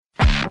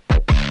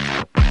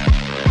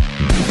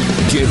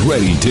Get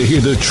ready to hear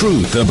the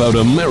truth about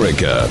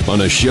America on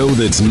a show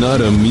that's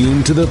not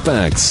immune to the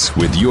facts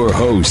with your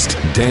host,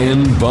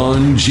 Dan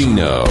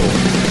Bongino.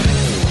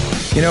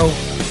 You know,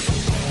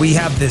 we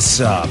have this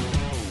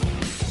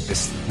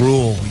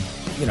rule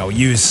we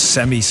use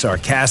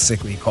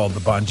semi-sarcastically called the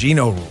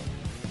Bongino rule,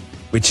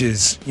 which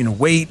is,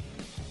 wait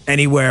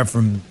anywhere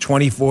from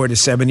 24 to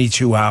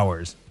 72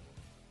 hours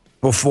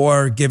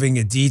before giving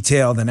a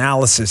detailed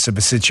analysis of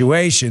a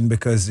situation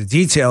because the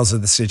details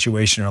of the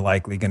situation are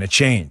likely going to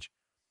change.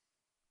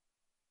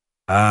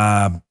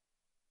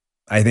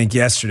 I think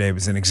yesterday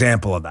was an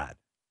example of that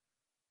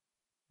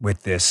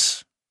with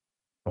this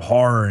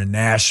horror in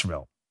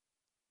Nashville.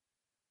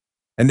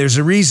 And there's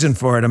a reason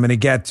for it I'm going to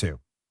get to.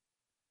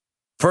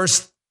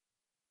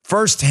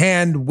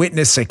 First-hand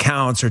witness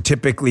accounts are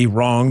typically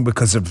wrong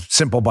because of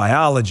simple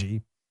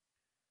biology.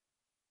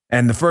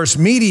 And the first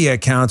media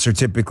accounts are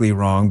typically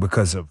wrong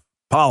because of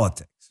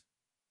politics.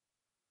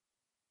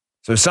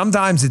 So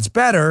sometimes it's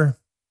better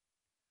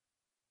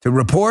to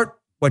report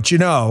what you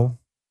know,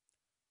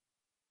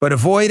 but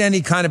avoid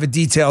any kind of a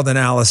detailed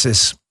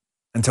analysis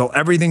until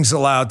everything's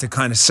allowed to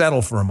kind of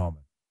settle for a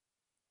moment.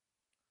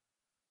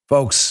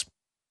 Folks,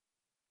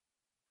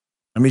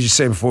 let me just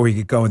say before we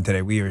get going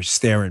today, we are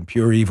staring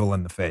pure evil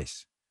in the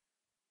face.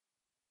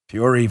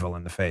 Pure evil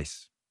in the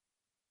face.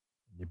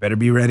 You better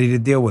be ready to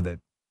deal with it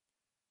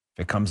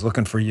if it comes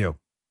looking for you.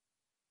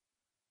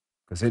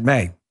 Because it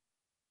may.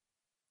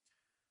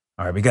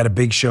 All right, we got a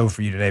big show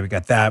for you today. We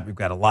got that. We've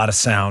got a lot of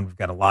sound. We've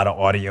got a lot of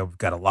audio. We've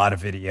got a lot of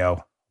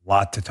video. A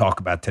lot to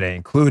talk about today,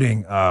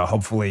 including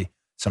hopefully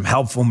some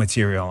helpful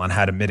material on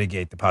how to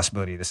mitigate the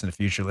possibility of this in the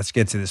future. Let's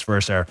get to this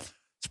first. Our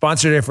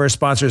sponsor today, first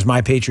sponsor is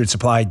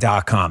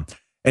MyPatriotSupply.com.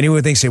 Anyone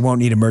who thinks they won't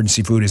need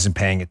emergency food isn't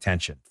paying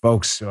attention.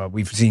 Folks,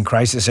 we've seen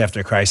crisis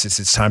after crisis.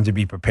 It's time to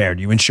be prepared.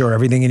 You insure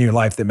everything in your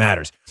life that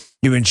matters.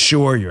 You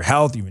insure your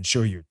health. You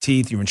insure your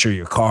teeth. You insure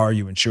your car.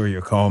 You insure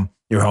your home.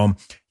 You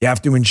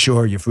have to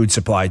insure your food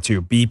supply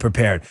too. Be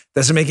prepared.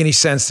 Doesn't make any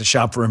sense to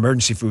shop for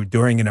emergency food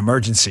during an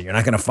emergency. You're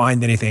not going to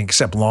find anything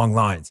except long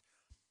lines.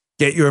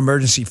 Get your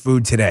emergency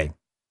food today.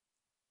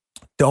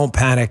 Don't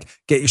panic.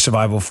 Get your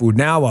survival food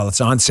now while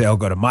it's on sale.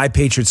 Go to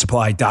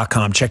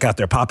MyPatriotSupply.com. Check out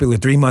their popular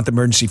 3-month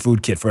emergency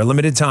food kit. For a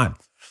limited time,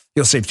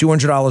 you'll save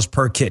 $200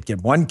 per kit.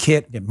 Get one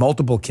kit, get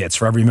multiple kits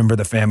for every member of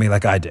the family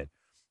like I did.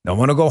 Don't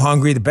want to go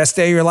hungry. The best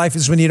day of your life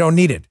is when you don't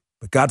need it,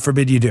 but God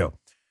forbid you do.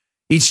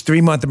 Each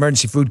 3-month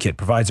emergency food kit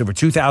provides over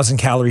 2,000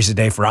 calories a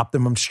day for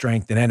optimum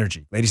strength and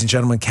energy. Ladies and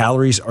gentlemen,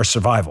 calories are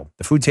survival.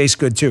 The food tastes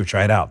good too.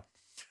 Try it out.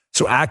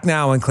 So act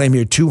now and claim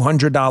your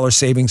 $200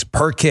 savings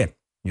per kit.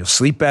 You'll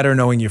sleep better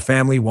knowing your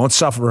family won't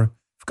suffer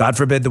if, God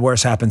forbid, the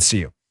worst happens to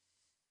you.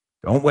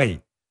 Don't wait.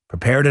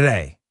 Prepare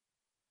today,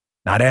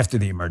 not after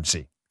the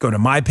emergency. Go to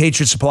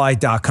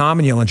MyPatriotSupply.com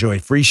and you'll enjoy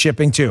free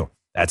shipping too.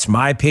 That's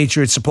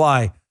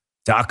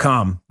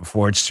MyPatriotSupply.com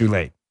before it's too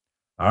late.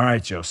 All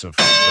right, Joseph,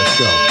 let's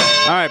go.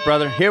 All right,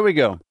 brother, here we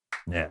go.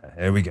 Yeah,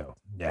 here we go.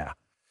 Yeah.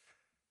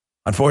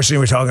 Unfortunately,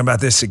 we're talking about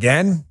this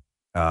again.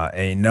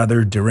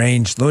 Another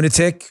deranged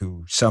lunatic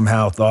who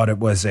somehow thought it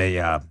was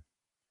a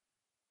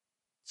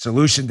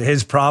solution to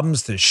his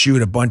problems to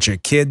shoot a bunch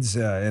of kids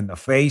in the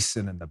face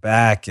and in the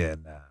back.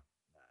 And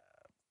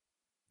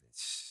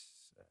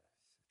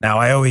now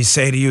I always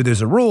say to you,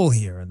 there's a rule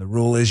here, and the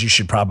rule is you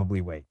should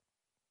probably wait.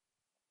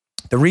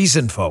 The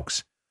reason,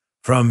 folks,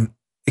 from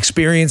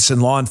experience in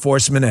law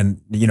enforcement and,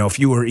 if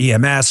you were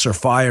EMS or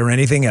fire or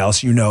anything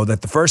else, you know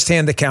that the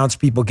firsthand accounts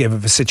people give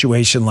of a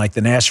situation like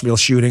the Nashville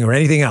shooting or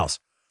anything else,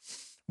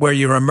 where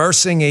you're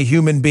immersing a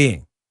human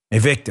being, a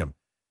victim,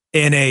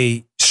 in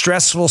a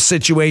stressful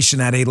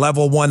situation at a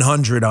level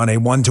 100 on a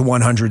 1 to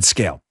 100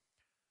 scale.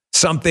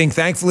 Something,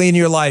 thankfully, in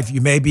your life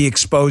you may be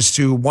exposed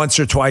to once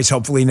or twice,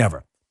 hopefully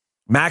never.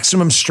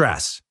 Maximum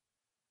stress.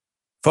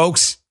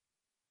 Folks,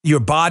 your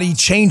body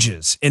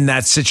changes in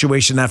that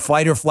situation, that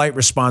fight or flight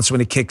response when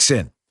it kicks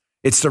in.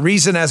 It's the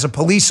reason as a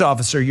police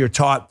officer, you're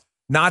taught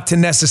not to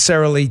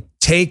necessarily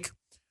take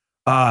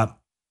the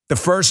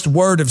first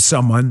word of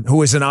someone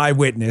who is an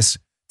eyewitness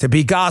to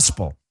be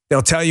gospel.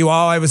 They'll tell you,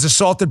 I was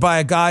assaulted by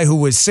a guy who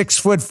was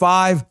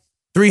 6'5",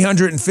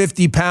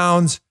 350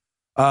 pounds,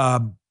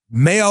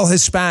 male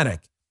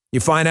Hispanic.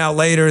 You find out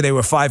later they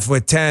were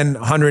 5'10",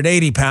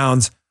 180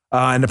 pounds,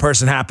 and the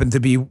person happened to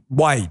be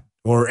white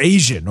or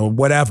Asian or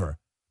whatever.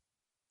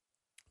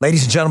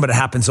 Ladies and gentlemen, it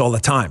happens all the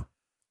time.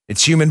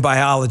 It's human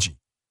biology.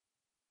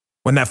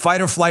 When that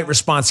fight or flight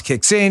response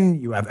kicks in,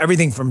 you have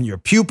everything from your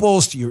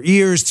pupils to your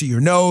ears to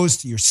your nose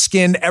to your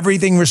skin.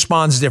 Everything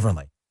responds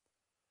differently.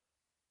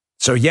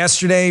 So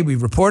yesterday, we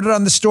reported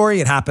on the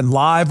story. It happened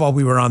live while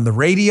we were on the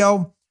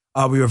radio.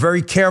 We were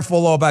very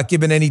careful about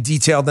giving any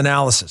detailed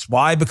analysis.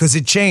 Why? Because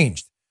it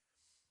changed.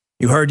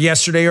 You heard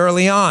yesterday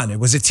early on, it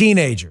was a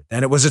teenager.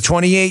 Then it was a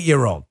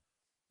 28-year-old.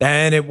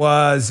 Then it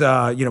was,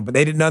 but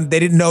they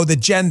didn't know the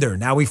gender.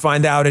 Now we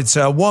find out it's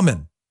a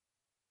woman.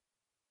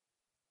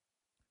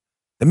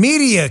 The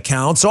media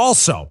accounts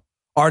also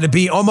are to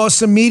be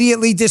almost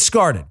immediately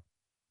discarded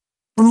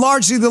from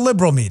largely the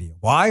liberal media.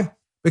 Why?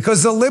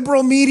 because the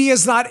liberal media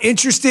is not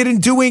interested in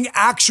doing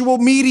actual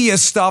media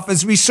stuff,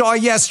 as we saw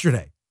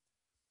yesterday.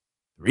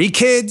 3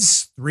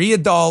 kids, 3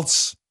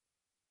 adults,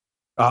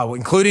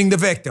 including the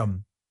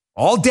victim,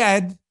 all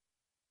dead,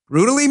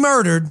 brutally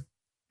murdered,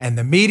 and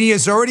the media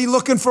is already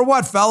looking for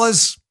what,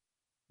 fellas?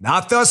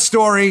 Not the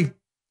story.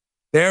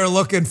 They're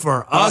looking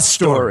for a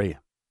story.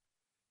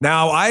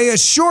 Now, I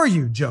assure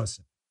you,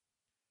 Joseph,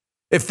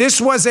 if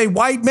this was a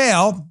white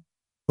male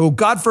who,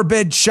 God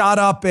forbid, shot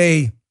up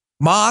a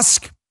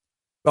mosque,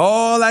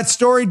 that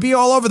story'd be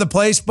all over the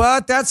place,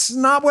 but that's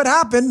not what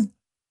happened.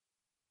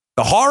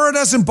 The horror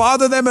doesn't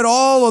bother them at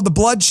all, or the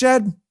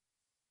bloodshed.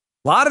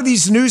 A lot of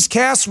these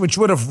newscasts, which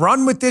would have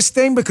run with this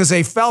thing because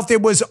they felt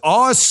it was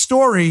a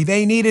story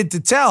they needed to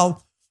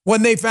tell,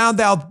 when they found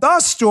out the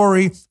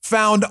story,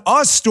 found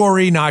a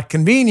story not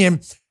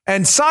convenient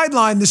and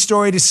sidelined the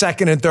story to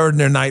second and third in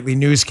their nightly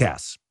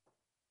newscasts.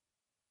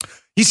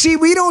 You see,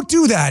 we don't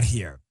do that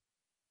here.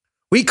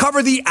 We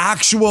cover the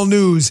actual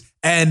news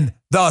and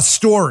the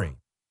story.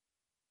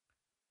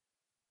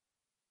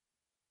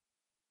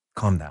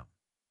 Calm down.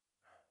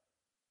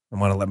 I don't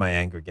want to let my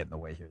anger get in the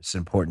way here. It's an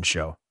important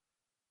show.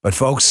 But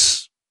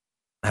folks,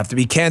 I have to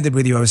be candid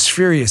with you. I was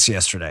furious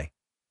yesterday.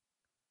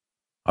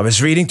 I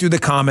was reading through the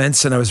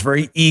comments and I was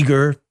very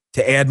eager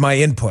to add my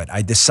input.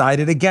 I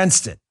decided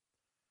against it.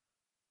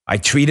 I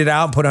tweeted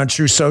out and put on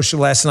True Social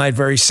last night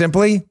very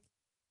simply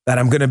that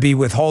I'm going to be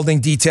withholding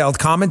detailed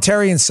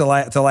commentary until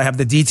I have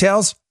the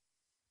details.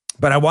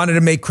 But I wanted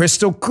to make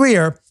crystal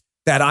clear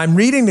that I'm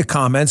reading the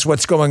comments,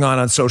 what's going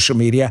on social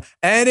media,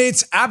 and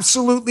it's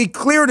absolutely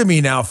clear to me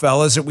now,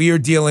 fellas, that we are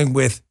dealing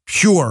with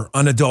pure,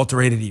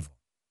 unadulterated evil.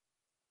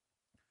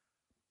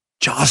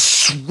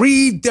 Just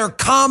read their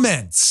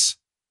comments.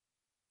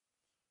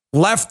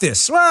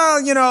 Leftists,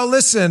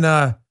 listen,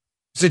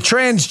 it's a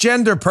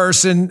transgender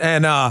person,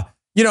 and,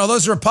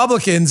 those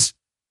Republicans,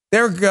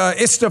 they're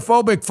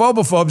istophobic,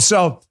 phobophobes.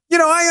 So,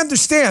 I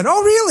understand.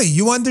 Oh, really?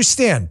 You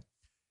understand?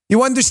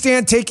 You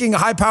understand taking a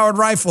high-powered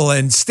rifle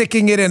and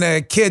sticking it in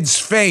a kid's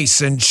face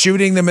and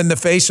shooting them in the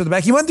face or the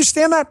back? You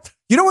understand that?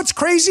 You know what's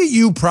crazy?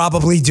 You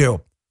probably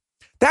do.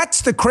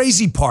 That's the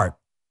crazy part.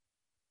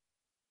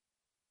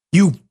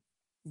 You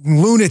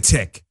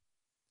lunatic,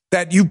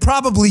 that you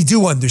probably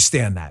do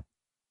understand that.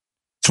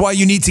 That's why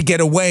you need to get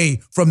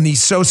away from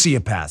these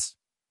sociopaths.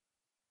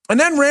 And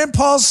then Rand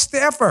Paul's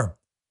staffer,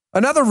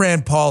 another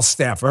Rand Paul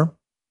staffer.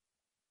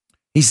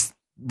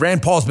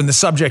 Rand Paul's been the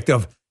subject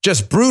of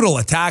just brutal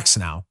attacks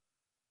now.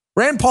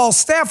 Rand Paul's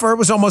staffer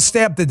was almost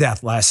stabbed to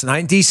death last night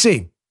in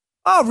D.C.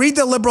 Oh, read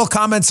the liberal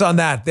comments on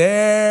that.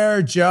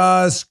 They're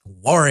just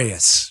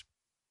glorious.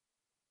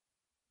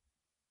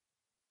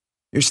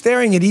 You're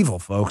staring at evil,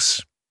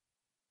 folks.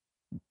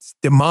 It's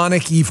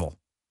demonic evil.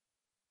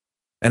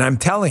 And I'm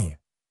telling you,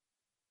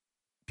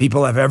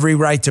 people have every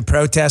right to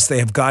protest. They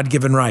have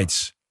God-given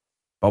rights.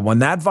 But when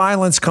that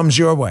violence comes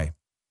your way,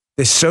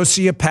 this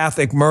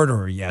sociopathic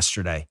murderer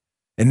yesterday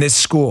in this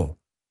school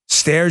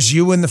stares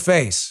you in the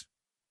face,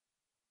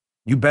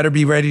 you better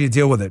be ready to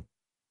deal with it.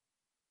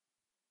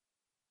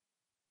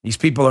 These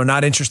people are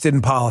not interested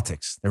in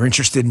politics. They're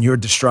interested in your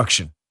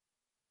destruction.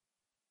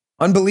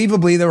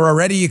 Unbelievably, they're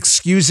already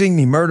excusing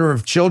the murder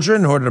of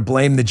children in order to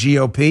blame the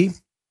GOP.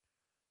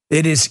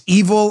 It is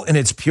evil in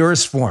its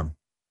purest form.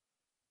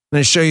 I'm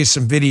going to show you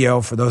some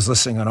video for those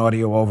listening on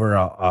audio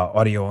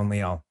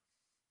only. I'll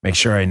make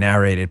sure I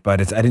narrate it, but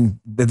the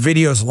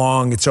video's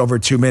long. It's over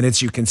 2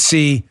 minutes. You can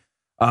see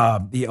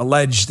the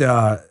alleged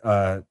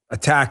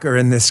attacker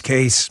in this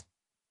case,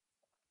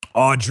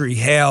 Audrey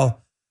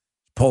Hale,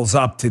 pulls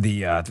up to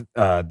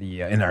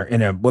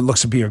in what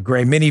looks to be a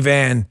gray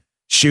minivan,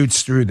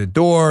 shoots through the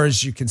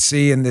doors. You can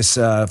see in this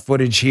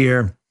footage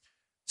here,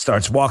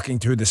 starts walking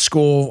through the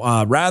school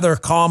rather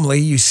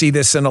calmly. You see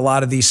this in a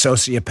lot of these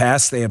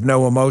sociopaths. They have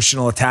no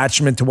emotional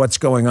attachment to what's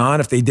going on.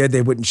 If they did,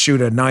 they wouldn't shoot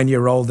a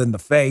 9-year-old in the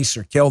face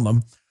or kill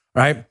them,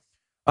 right?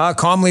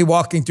 Calmly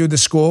walking through the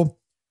school.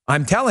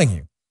 I'm telling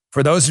you,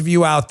 for those of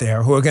you out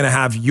there who are going to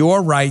have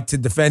your right to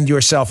defend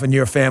yourself and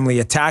your family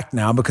attacked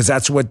now, because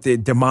that's what the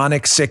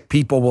demonic, sick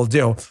people will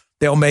do.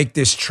 They'll make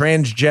this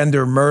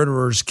transgender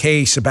murderer's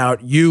case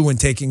about you and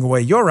taking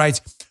away your rights.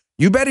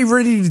 You better be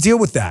ready to deal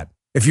with that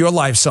if your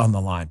life's on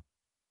the line.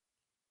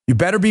 You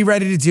better be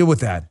ready to deal with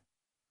that.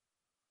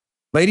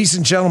 Ladies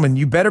and gentlemen,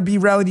 you better be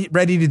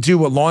ready to do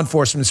what law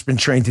enforcement's been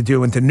trained to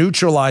do and to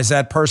neutralize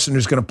that person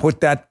who's going to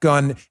put that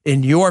gun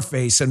in your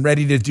face and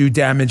ready to do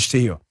damage to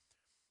you.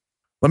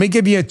 Let me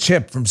give you a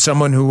tip from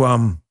someone who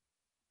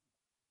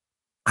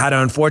had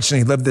to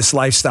unfortunately live this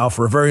lifestyle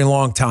for a very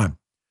long time.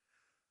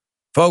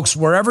 Folks,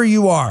 wherever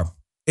you are,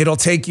 it'll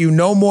take you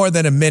no more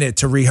than a minute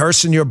to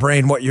rehearse in your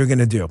brain what you're going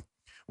to do.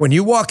 When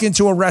you walk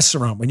into a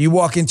restaurant, when you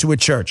walk into a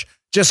church,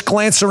 just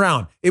glance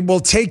around. It will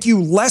take you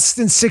less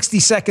than 60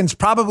 seconds,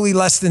 probably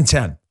less than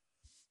 10.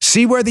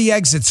 See where the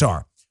exits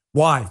are.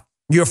 Why?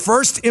 Your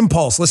first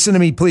impulse, listen to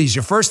me, please.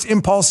 Your first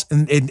impulse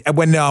when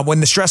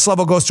the stress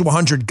level goes to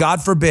 100,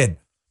 God forbid,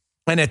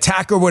 an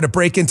attacker were to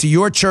break into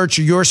your church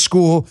or your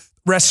school,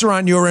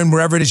 restaurant you're in,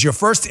 wherever it is, your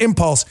first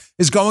impulse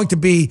is going to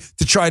be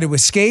to try to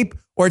escape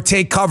or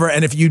take cover.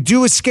 And if you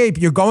do escape,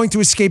 you're going to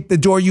escape the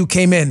door you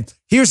came in.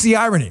 Here's the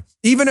irony.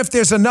 Even if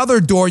there's another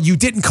door you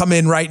didn't come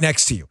in right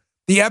next to you,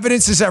 the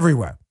evidence is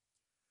everywhere.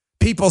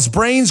 People's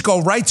brains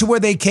go right to where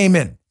they came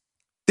in.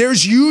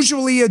 There's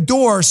usually a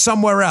door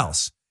somewhere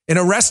else. In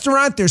a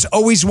restaurant, there's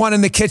always one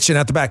in the kitchen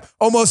at the back.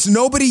 Almost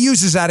nobody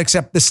uses that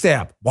except the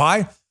staff.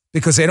 Why?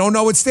 Because they don't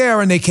know it's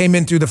there and they came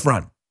in through the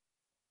front.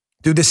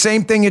 Do the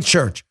same thing at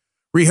church.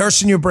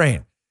 Rehearse in your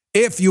brain.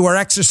 If you are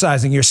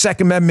exercising your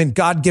Second Amendment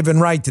God-given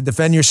right to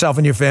defend yourself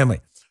and your family,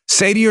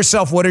 say to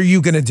yourself, what are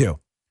you going to do?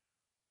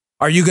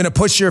 Are you going to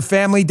push your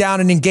family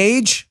down and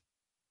engage?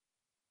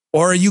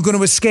 Or are you going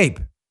to escape?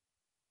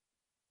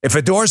 If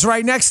a door's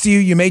right next to you,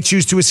 you may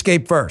choose to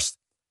escape first.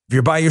 If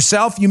you're by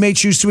yourself, you may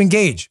choose to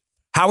engage.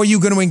 How are you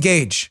going to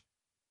engage?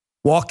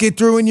 Walk it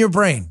through in your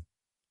brain.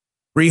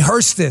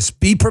 Rehearse this.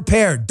 Be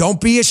prepared. Don't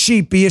be a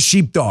sheep. Be a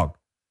sheepdog.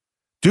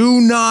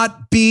 Do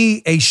not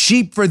be a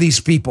sheep for these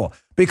people,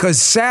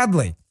 because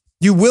sadly,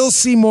 you will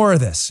see more of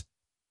this.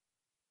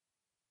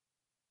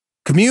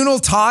 Communal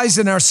ties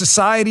in our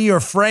society are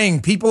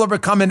fraying. People are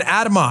becoming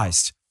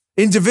atomized,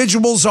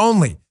 individuals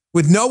only,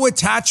 with no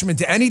attachment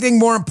to anything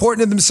more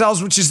important to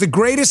themselves, which is the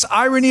greatest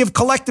irony of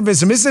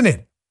collectivism, isn't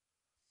it?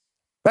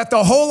 That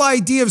the whole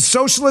idea of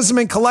socialism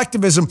and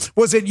collectivism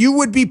was that you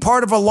would be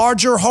part of a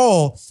larger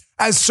whole,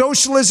 as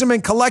socialism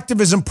and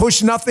collectivism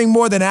push nothing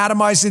more than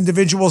atomized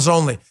individuals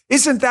only.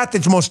 Isn't that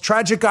the most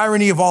tragic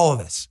irony of all of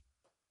this?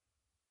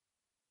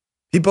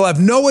 People have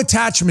no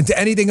attachment to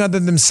anything other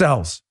than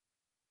themselves.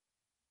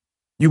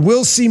 You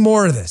will see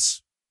more of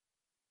this.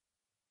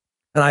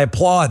 And I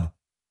applaud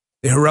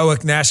the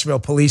heroic Nashville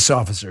police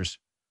officers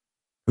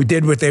who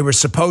did what they were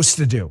supposed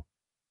to do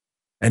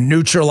and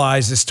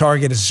neutralize this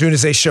target as soon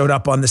as they showed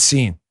up on the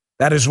scene.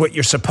 That is what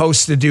you're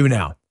supposed to do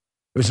now.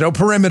 There was no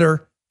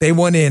perimeter. They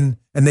went in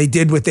and they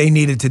did what they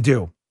needed to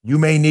do. You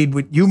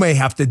may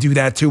have to do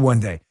that too one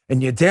day,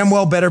 and you damn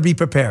well better be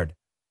prepared.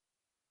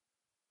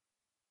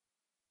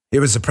 It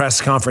was a press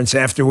conference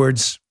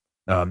afterwards,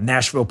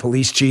 Nashville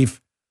police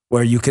chief,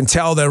 where you can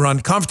tell they're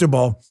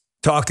uncomfortable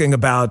talking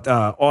about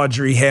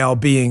Audrey Hale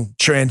being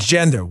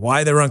transgender.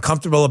 Why they're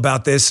uncomfortable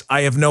about this,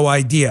 I have no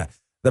idea.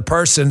 The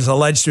person's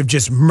alleged to have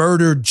just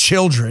murdered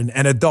children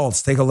and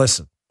adults. Take a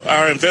listen.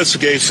 Our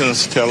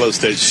investigations tell us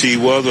that she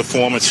was a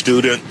former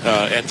student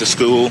at the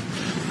school.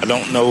 I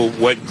don't know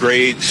what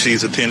grade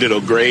she's attended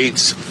or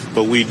grades,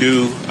 but we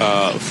do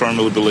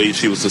firmly believe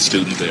she was a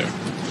student there.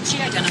 Did she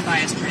identify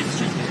as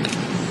transgender?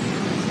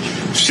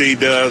 She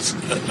does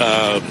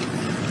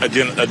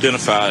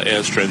identify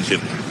as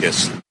transgender,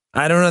 yes.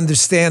 I don't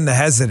understand the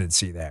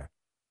hesitancy there.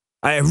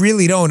 I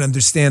really don't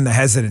understand the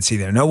hesitancy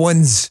there. No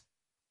one's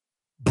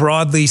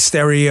broadly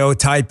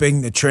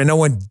stereotyping no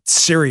one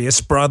serious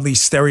broadly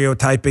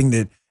stereotyping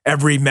that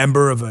every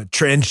member of a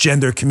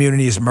transgender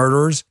community is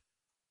murderers.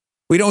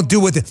 We don't do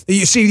what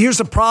you see. Here's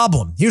the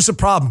problem. Here's the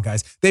problem,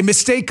 guys. They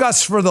mistake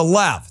us for the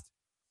left,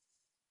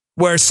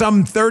 where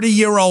some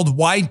 30-year-old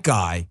white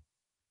guy,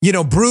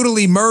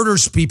 brutally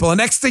murders people. And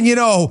next thing you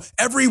know,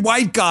 every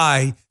white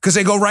guy, because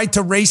they go right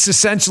to race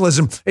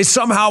essentialism, is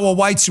somehow a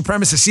white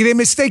supremacist. See, they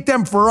mistake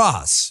them for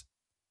us.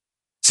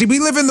 See, we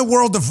live in the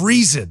world of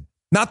reason,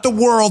 not the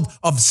world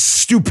of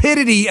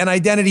stupidity and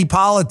identity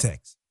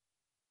politics.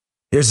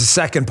 Here's the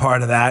second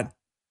part of that.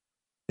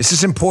 This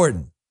is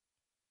important.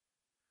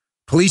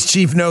 Police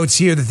chief notes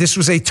here that this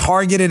was a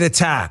targeted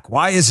attack.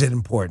 Why is it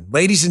important?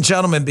 Ladies and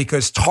gentlemen,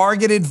 because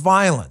targeted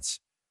violence,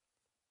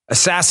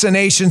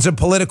 assassinations of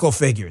political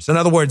figures, in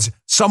other words,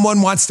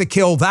 someone wants to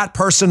kill that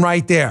person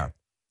right there.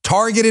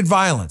 Targeted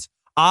violence.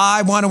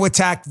 I want to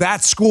attack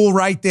that school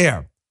right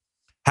there.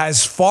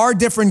 Has far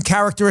different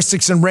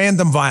characteristics than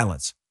random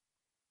violence.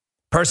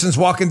 Person's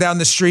walking down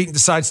the street and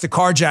decides to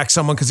carjack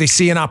someone because they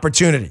see an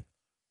opportunity.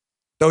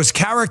 Those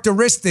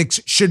characteristics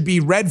should be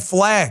red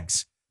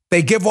flags.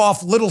 They give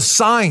off little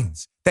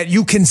signs that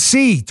you can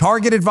see.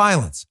 Targeted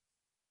violence.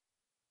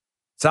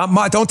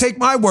 Don't take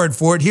my word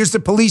for it. Here's the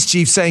police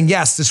chief saying,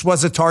 yes, this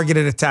was a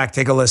targeted attack.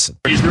 Take a listen.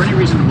 Is there any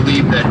reason to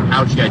believe that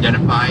how she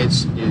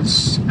identifies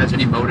has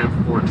any motive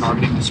for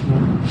targeting the school?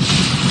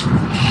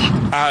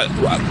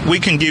 We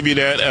can give you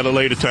that at a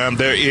later time.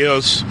 There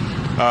is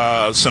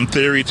some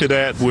theory to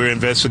that. We're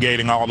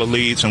investigating all the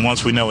leads, and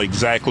once we know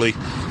exactly,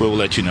 we will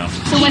let you know.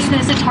 So was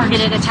this a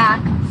targeted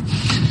attack?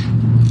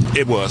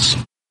 It was.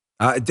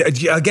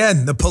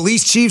 Again, the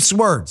police chief's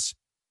words.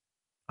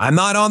 I'm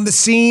not on the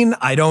scene.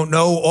 I don't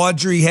know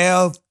Audrey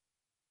Hale,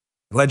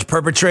 alleged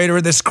perpetrator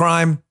of this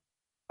crime.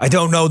 I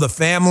don't know the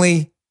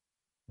family.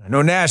 I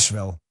know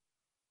Nashville.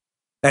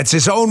 That's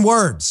his own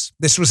words.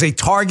 This was a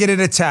targeted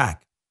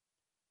attack.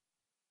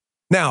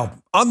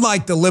 Now,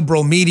 unlike the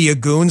liberal media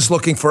goons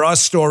looking for us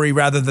story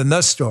rather than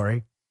the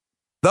story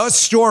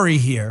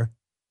here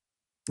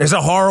is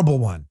a horrible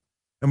one.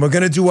 And we're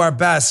going to do our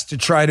best to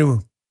try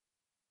to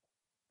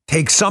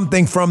take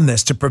something from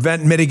this to prevent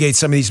and mitigate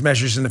some of these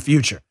measures in the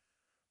future.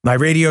 My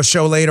radio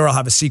show later, I'll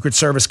have a Secret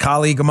Service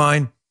colleague of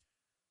mine,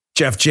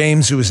 Jeff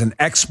James, who is an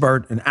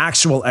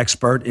actual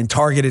expert in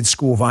targeted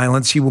school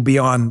violence. He will be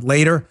on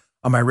later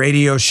on my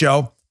radio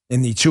show.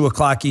 in the 2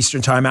 o'clock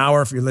Eastern time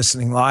hour if you're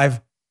listening live.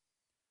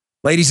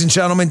 Ladies and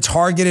gentlemen,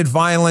 targeted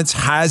violence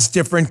has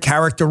different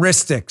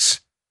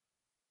characteristics.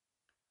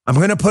 I'm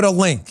going to put a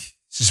link.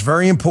 This is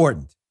very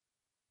important.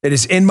 It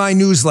is in my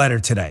newsletter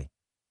today.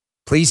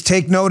 Please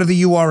take note of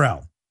the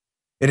URL.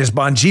 It is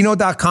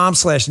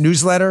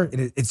bongino.com/newsletter.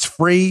 It's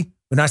free.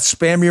 Do not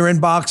spam your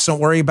inbox. Don't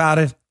worry about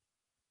it. If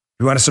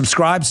you want to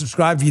subscribe,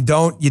 subscribe. If you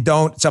don't, you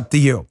don't. It's up to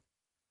you.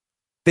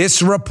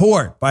 This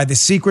report by the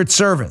Secret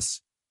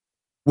Service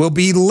will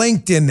be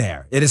linked in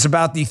there. It is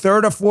about the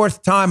third or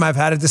fourth time I've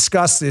had to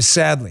discuss this,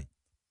 sadly.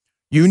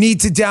 You need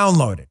to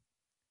download it.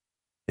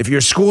 If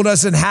your school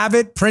doesn't have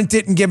it, print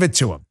it and give it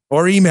to them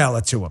or email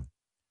it to them.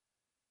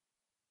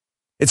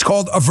 It's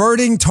called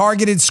Averting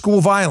Targeted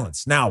School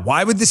Violence. Now,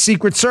 why would the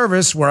Secret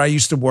Service, where I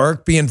used to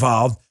work, be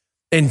involved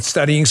in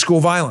studying school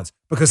violence?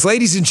 Because,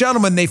 ladies and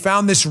gentlemen, they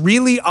found this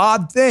really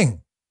odd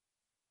thing.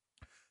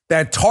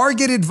 That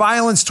targeted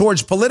violence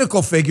towards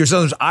political figures, in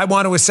other words, I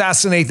want to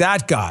assassinate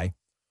that guy,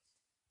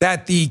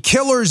 that the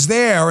killers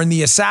there and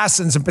the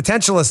assassins and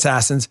potential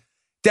assassins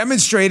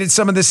demonstrated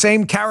some of the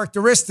same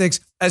characteristics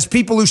as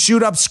people who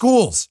shoot up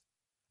schools.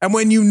 And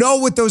when you know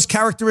what those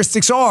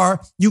characteristics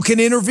are, you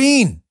can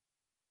intervene.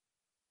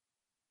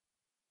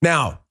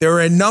 Now, there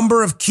are a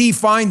number of key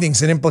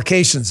findings and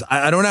implications.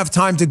 I don't have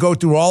time to go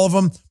through all of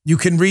them. You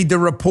can read the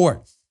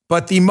report.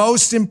 But the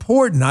most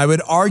important, I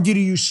would argue to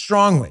you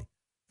strongly,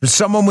 for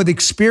someone with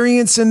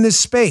experience in this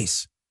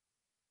space,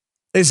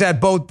 is that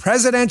both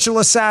presidential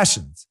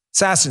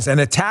assassins and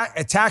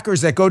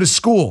attackers that go to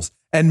schools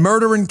and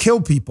murder and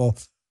kill people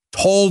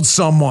told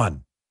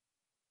someone.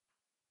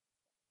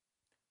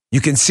 You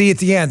can see at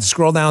the end,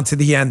 scroll down to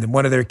the end, and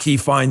one of their key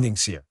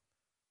findings here.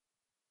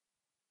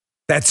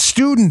 That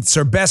students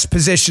are best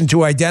positioned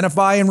to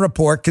identify and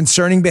report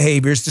concerning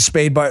behaviors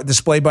displayed by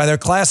their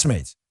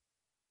classmates.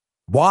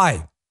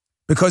 Why?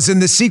 Because in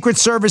the Secret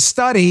Service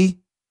study,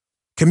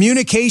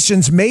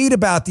 communications made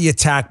about the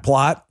attack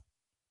plot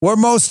were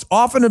most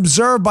often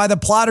observed by the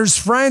plotter's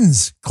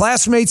friends,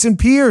 classmates, and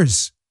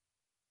peers.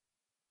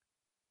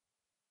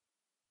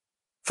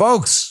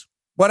 Folks,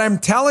 what I'm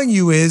telling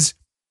you is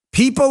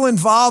people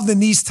involved in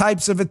these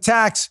types of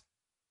attacks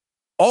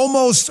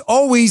almost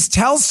always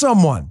tell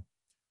someone.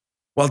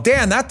 Well,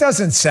 Dan, that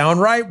doesn't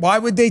sound right. Why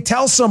would they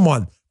tell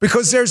someone?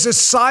 Because there's a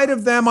side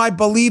of them, I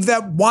believe,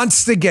 that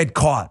wants to get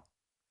caught.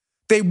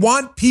 They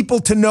want people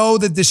to know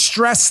the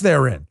distress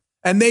they're in,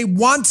 and they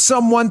want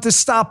someone to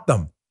stop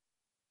them.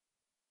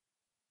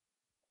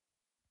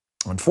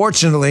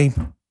 Unfortunately,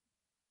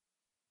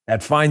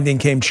 that finding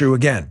came true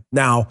again.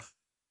 Now,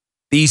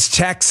 these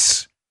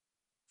texts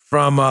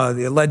from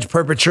the alleged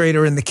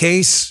perpetrator in the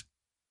case,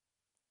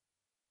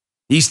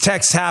 these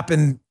texts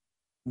happened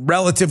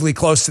relatively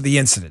close to the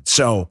incident.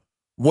 So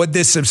would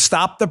this have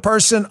stopped the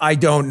person? I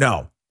don't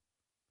know.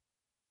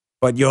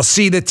 But you'll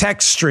see the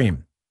text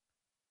stream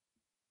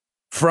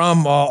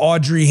from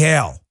Audrey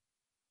Hale.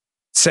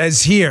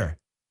 Says here,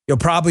 you'll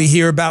probably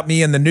hear about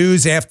me in the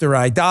news after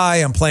I die.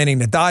 I'm planning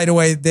to die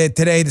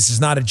today. This is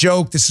not a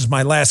joke. This is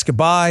my last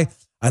goodbye.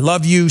 I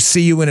love you.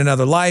 See you in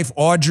another life.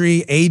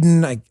 Audrey,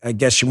 Aiden, I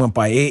guess she went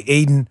by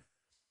Aiden.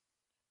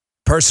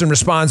 Person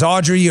responds,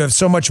 Audrey, you have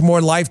so much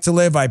more life to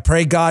live. I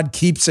pray God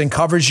keeps and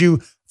covers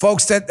you.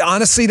 Folks,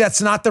 honestly,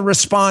 that's not the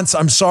response.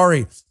 I'm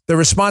sorry. The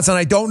response, and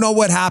I don't know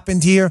what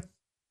happened here.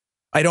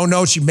 I don't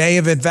know. She may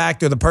have, in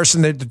fact, or the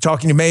person that they're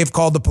talking to may have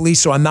called the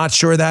police, so I'm not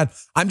sure of that.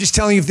 I'm just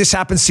telling you, if this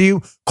happens to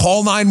you,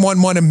 call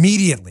 911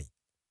 immediately.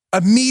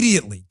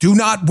 Immediately. Do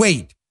not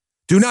wait.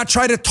 Do not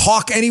try to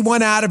talk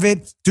anyone out of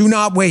it. Do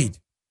not wait.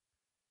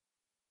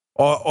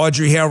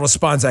 Audrey Hale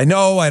responds, I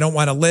know, I don't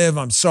want to live.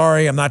 I'm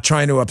sorry. I'm not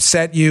trying to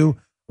upset you.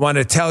 I want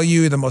to tell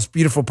you, the most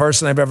beautiful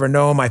person I've ever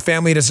known. My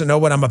family doesn't know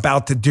what I'm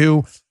about to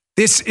do.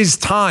 This is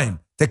time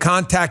to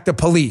contact the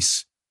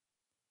police.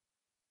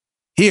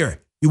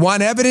 Here, you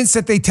want evidence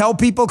that they tell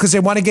people because they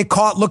want to get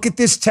caught? Look at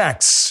this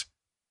text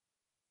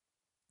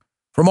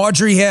from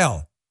Audrey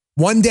Hale.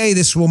 One day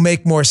this will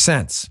make more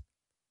sense.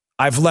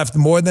 I've left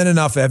more than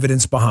enough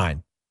evidence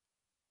behind,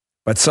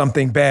 but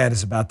something bad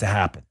is about to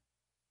happen.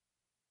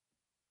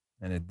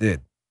 And it did.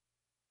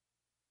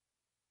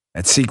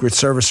 That Secret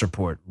Service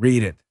report,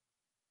 read it.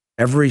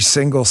 Every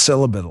single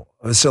syllable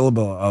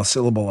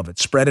of it.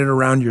 Spread it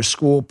around your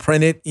school,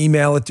 print it,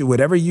 email it, do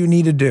whatever you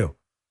need to do.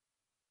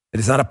 It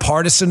is not a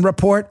partisan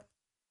report.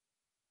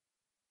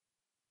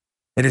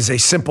 It is a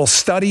simple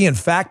study and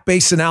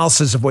fact-based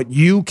analysis of what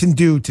you can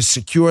do to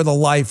secure the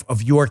life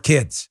of your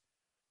kids.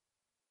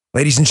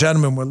 Ladies and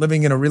gentlemen, we're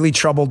living in a really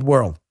troubled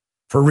world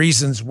for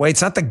reasons. Wait,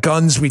 it's not the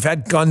guns. We've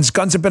had guns.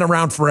 Guns have been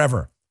around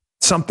forever.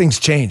 Something's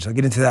changed. I'll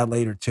get into that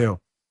later too.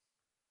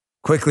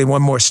 Quickly,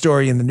 one more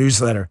story in the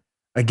newsletter.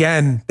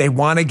 Again, they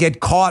want to get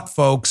caught,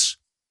 folks.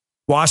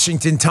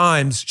 Washington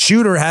Times,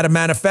 shooter had a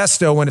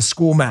manifesto and a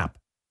school map.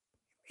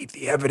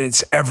 The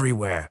evidence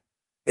everywhere.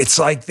 It's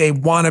like they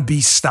want to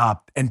be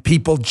stopped and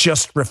people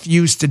just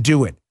refuse to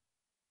do it.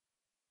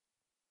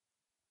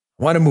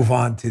 I want to move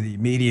on to the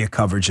media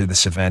coverage of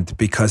this event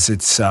because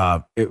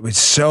it was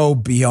so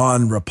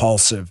beyond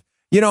repulsive.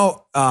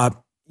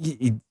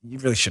 you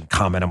really shouldn't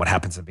comment on what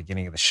happens at the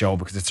beginning of the show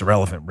because it's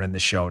irrelevant. We're in the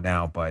show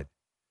now, but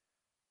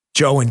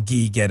Joe and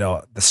Guy get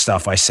the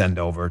stuff I send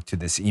over to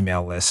this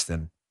email list.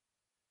 And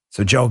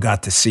so Joe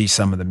got to see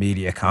some of the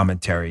media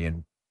commentary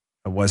and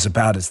was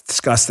about as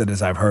disgusted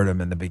as I've heard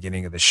him in the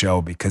beginning of the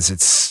show because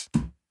it's,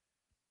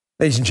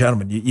 ladies and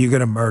gentlemen, you're going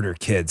to murder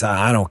kids.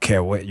 I don't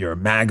care what you're, a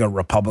MAGA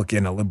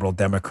Republican, a liberal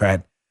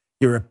Democrat.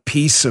 You're a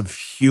piece of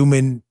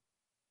human.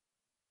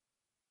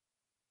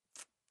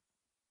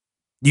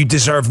 You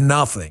deserve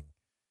nothing.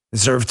 You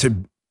deserve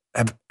to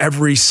have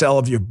every cell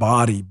of your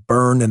body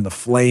burn in the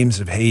flames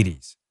of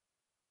Hades.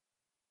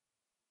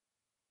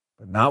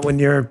 But not when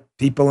you're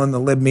people in the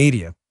lib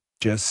media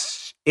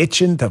just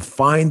itching to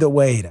find a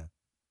way to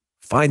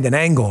find an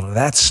angle to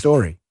that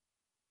story.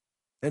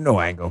 There's no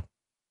angle,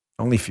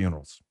 only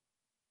funerals.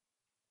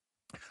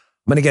 I'm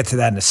going to get to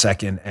that in a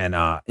second. And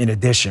in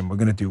addition, we're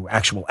going to do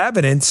actual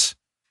evidence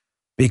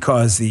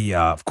because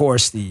of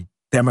course, the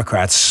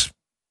Democrats,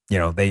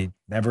 they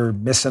never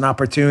miss an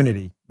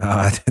opportunity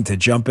to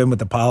jump in with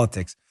the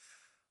politics.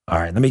 All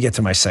right, let me get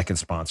to my second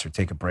sponsor.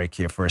 Take a break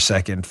here for a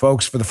second.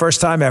 Folks, for the first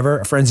time ever,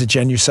 our friends at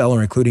Genucel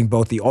are including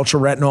both the Ultra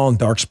Retinol and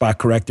Dark Spot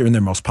Corrector in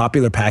their most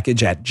popular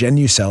package at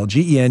Genucel,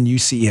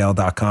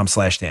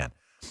 GENUCEL.com/Dan.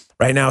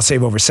 Right now,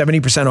 save over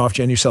 70% off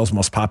Genucel's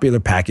most popular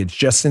package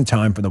just in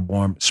time for the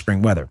warm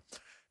spring weather.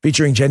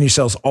 Featuring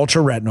Genucel's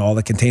Ultra Retinol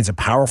that contains a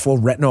powerful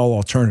retinol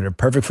alternative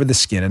perfect for the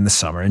skin in the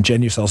summer, and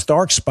Genucel's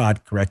Dark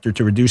Spot Corrector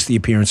to reduce the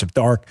appearance of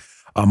dark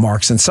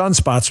marks and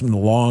sunspots from the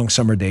long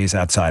summer days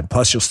outside.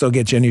 Plus, you'll still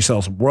get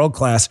Genucel's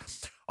world-class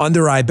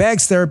under-eye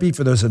bags therapy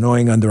for those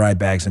annoying under-eye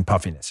bags and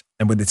puffiness.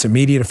 And with its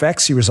immediate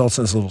effects, see results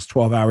in as little as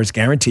 12 hours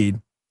guaranteed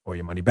or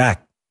your money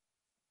back.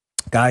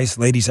 Guys,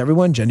 ladies,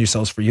 everyone,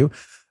 Genucel's for you.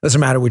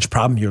 Doesn't matter which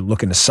problem you're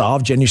looking to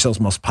solve.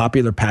 Genucel's most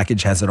popular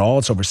package has it all.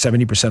 It's over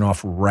 70%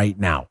 off right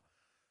now.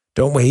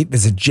 Don't wait.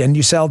 Visit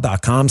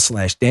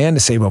Genucel.com/Dan to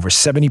save over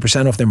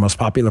 70% off their most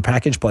popular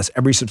package. Plus,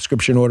 every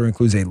subscription order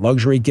includes a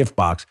luxury gift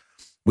box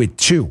with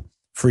 2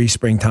 free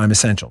springtime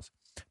essentials.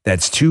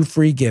 That's 2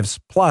 free gifts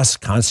plus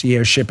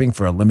concierge shipping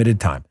for a limited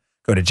time.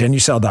 Go to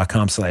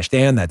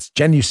Genucel.com/Dan. That's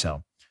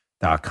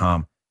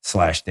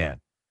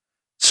Genucel.com/Dan.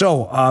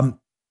 So,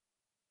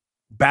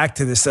 back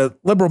to this. The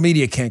liberal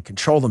media can't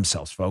control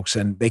themselves, folks,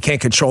 and they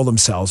can't control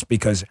themselves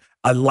because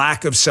a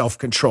lack of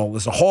self-control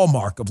is a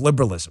hallmark of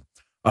liberalism.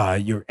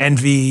 Your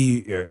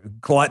envy, your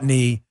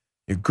gluttony,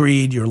 your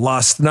greed, your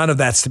lust, none of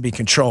that's to be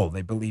controlled.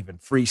 They believe in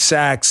free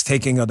sex,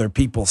 taking other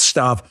people's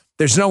stuff.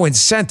 There's no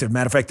incentive.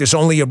 Matter of fact, there's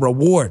only a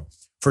reward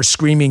for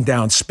screaming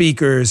down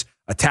speakers,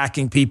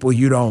 attacking people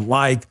you don't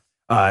like,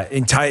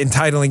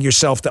 entitling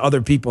yourself to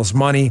other people's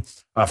money,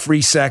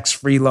 free sex,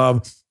 free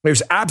love.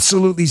 There's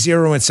absolutely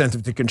zero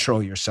incentive to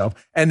control yourself.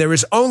 And there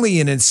is only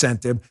an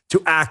incentive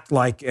to act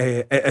like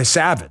a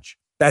savage.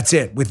 That's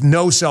it, with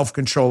no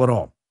self-control at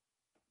all.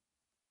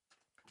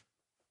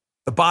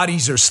 The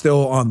bodies are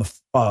still on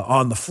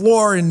the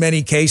floor in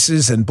many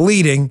cases and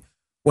bleeding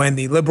when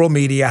the liberal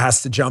media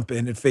has to jump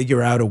in and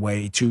figure out a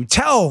way to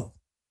tell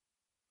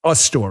a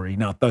story,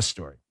 not the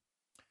story.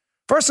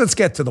 First, let's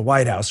get to the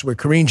White House, where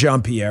Karine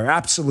Jean-Pierre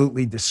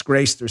absolutely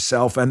disgraced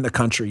herself and the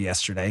country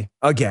yesterday.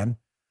 Again,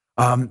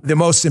 the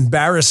most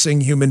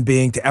embarrassing human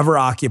being to ever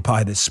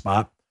occupy this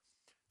spot.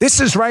 This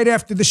is right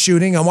after the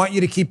shooting. I want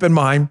you to keep in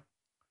mind,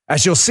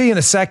 as you'll see in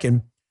a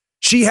second,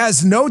 she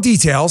has no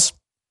details.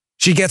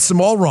 She gets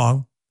them all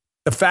wrong.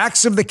 The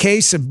facts of the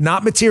case have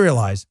not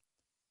materialized.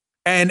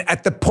 And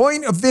at the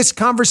point of this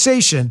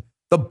conversation,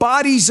 the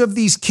bodies of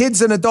these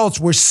kids and adults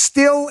were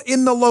still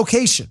in the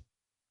location.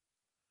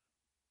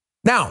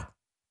 Now,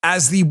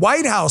 as the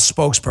White House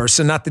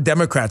spokesperson, not the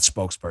Democrat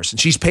spokesperson,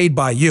 she's paid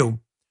by you.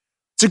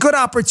 It's a good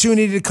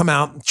opportunity to come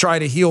out and try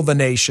to heal the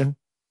nation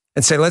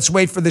and say, let's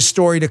wait for this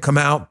story to come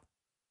out.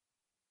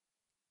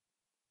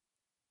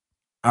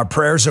 Our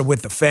prayers are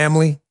with the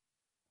family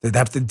that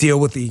have to deal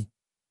with the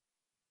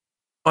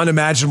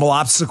unimaginable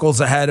obstacles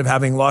ahead of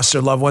having lost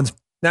their loved ones.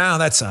 No,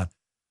 that's not.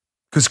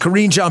 Because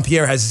Karine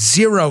Jean-Pierre has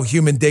zero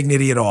human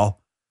dignity at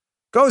all.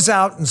 Goes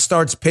out and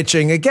starts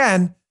pitching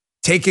again,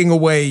 taking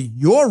away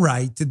your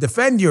right to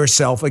defend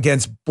yourself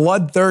against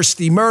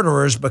bloodthirsty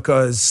murderers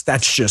because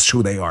that's just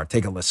who they are.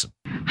 Take a listen.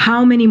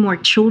 How many more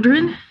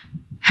children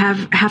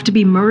have to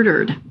be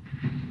murdered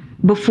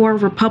before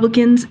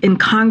Republicans in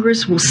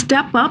Congress will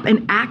step up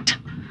and act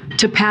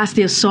to pass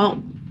the assault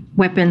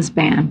weapons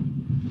ban,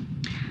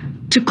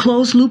 to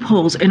close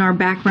loopholes in our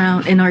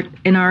background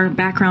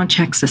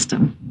check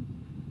system,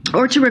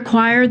 or to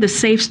require the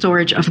safe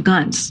storage of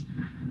guns?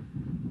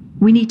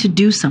 We need to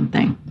do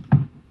something.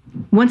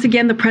 Once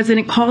again, the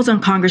president calls on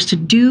Congress to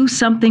do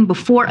something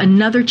before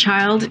another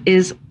child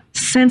is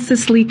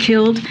senselessly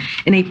killed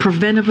in a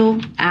preventable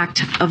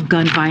act of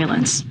gun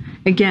violence.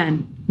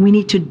 Again, we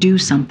need to do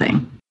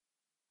something.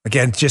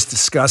 Again, just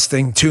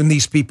disgusting. Tune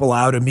these people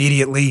out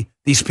immediately.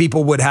 These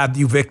people would have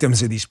you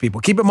victims of these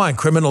people. Keep in mind,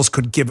 criminals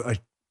could give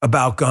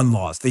about gun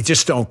laws. They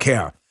just don't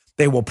care.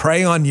 They will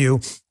prey on you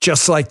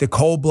just like the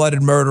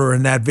cold-blooded murderer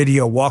in that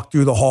video walked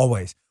through the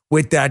hallways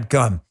with that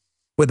gun,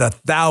 with a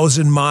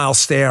 1,000-mile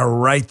stare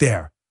right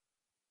there.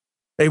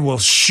 They will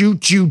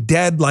shoot you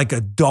dead like a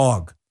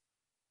dog.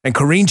 And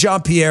Karine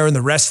Jean-Pierre and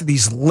the rest of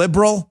these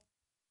liberal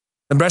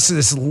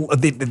lunatics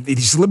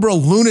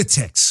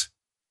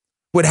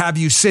would have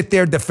you sit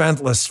there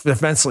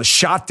defenseless,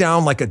 shot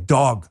down like a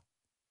dog.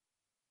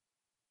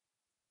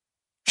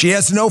 She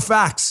has no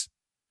facts,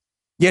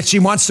 yet she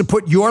wants to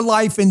put your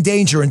life in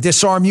danger and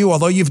disarm you,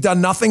 although you've done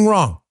nothing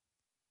wrong.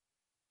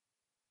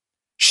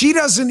 She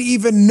doesn't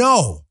even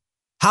know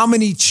how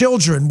many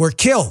children were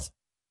killed.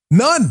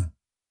 None.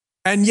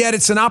 And yet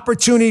it's an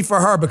opportunity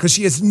for her because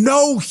she has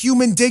no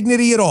human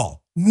dignity at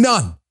all.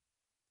 None.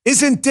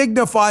 Isn't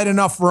dignified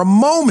enough for a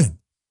moment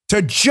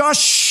to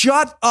just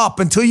shut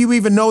up until you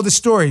even know the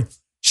story.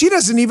 She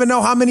doesn't even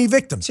know how many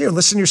victims. Here,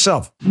 listen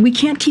yourself. We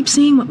can't keep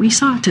seeing what we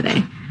saw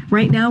today.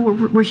 Right now,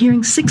 we're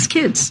hearing 6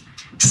 kids,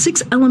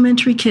 6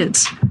 elementary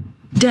kids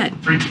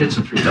dead. 3 kids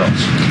and 3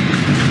 adults.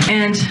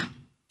 And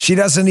she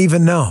doesn't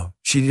even know.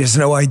 She has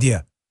no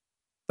idea.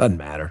 Doesn't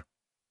matter.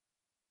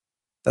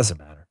 Doesn't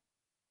matter.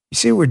 You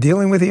see what we're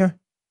dealing with here?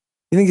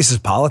 You think this is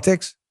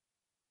politics?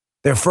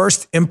 Their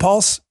first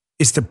impulse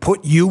is to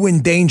put you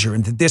in danger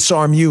and to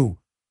disarm you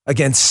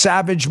against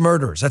savage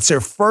murderers. That's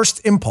their first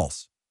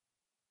impulse.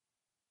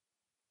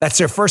 That's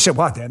their first,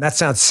 what, Dan? That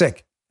sounds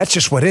sick. That's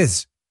just what it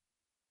is.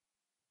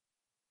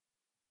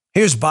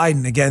 Here's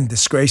Biden again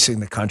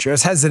disgracing the country. I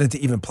was hesitant to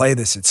even play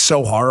this. It's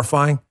so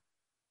horrifying.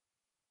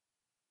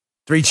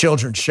 3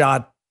 children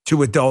shot,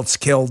 2 adults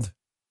killed,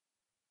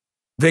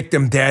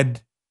 victim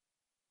dead.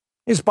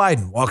 Here's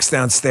Biden, walks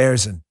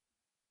downstairs and I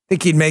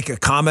think he'd make a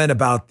comment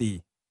about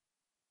the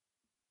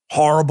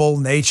horrible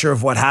nature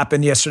of what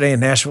happened yesterday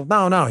in Nashville.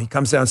 No, he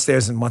comes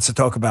downstairs and wants to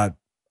talk about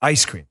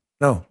ice cream.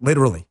 No,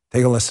 literally.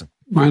 Take a listen.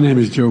 My name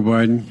is Joe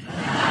Biden.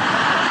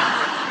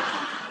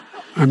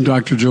 I'm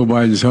Dr. Joe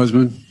Biden's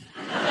husband.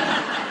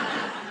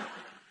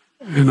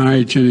 And I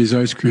ate Jenny's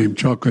ice cream,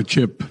 chocolate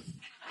chip.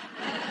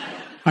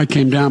 I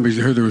came down because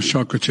I heard there was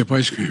chocolate chip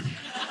ice cream.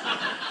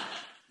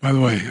 By the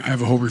way, I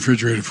have a whole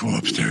refrigerator full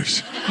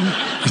upstairs.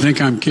 You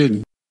think I'm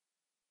kidding?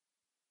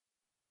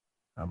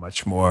 How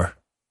much more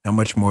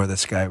of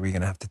this guy are we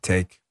going to have to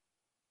take?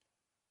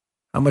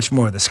 How much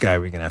more of this guy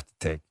are we going to have to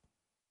take?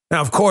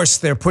 Now, of course,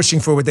 they're pushing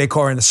for what they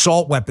call an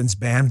assault weapons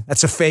ban.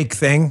 That's a fake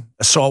thing.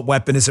 Assault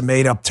weapon is a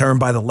made-up term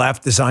by the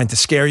left designed to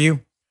scare you.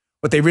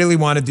 What they really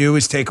want to do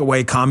is take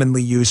away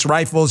commonly used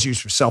rifles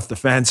used for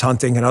self-defense,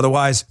 hunting, and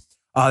otherwise.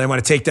 They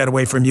want to take that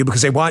away from you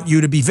because they want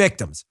you to be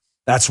victims.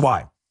 That's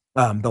why.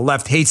 The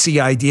left hates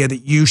the idea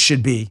that you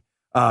should be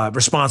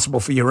responsible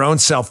for your own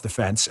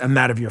self-defense and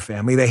that of your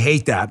family. They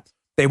hate that.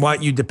 They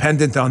want you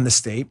dependent on the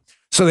state.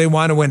 So they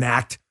want to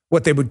enact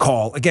what they would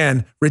call,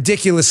 again,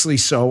 ridiculously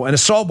so, an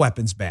assault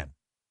weapons ban.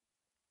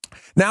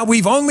 Now,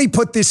 we've only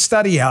put this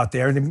study out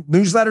there. The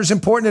newsletter's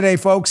important today,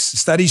 folks. The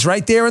study's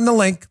right there in the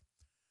link.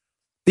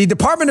 The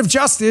Department of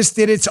Justice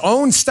did its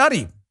own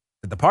study.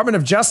 The Department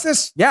of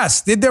Justice,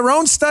 yes, did their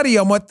own study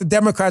on what the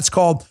Democrats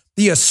called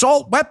the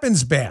assault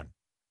weapons ban.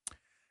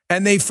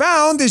 And they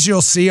found, as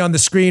you'll see on the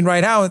screen right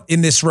now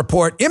in this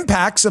report,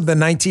 impacts of the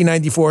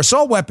 1994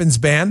 assault weapons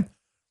ban,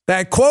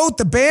 that, quote,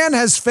 the ban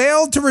has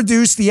failed to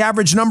reduce the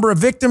average number of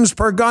victims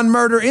per gun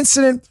murder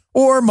incident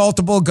or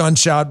multiple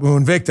gunshot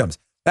wound victims.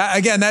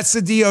 Again, that's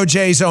the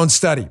DOJ's own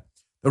study.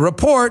 The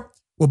report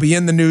will be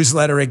in the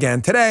newsletter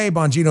again today,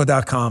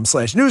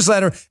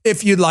 bongino.com/newsletter,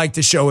 if you'd like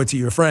to show it to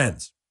your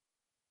friends.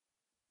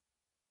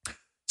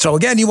 So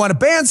again, you want to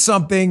ban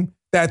something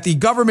that the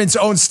government's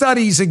own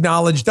studies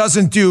acknowledge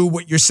doesn't do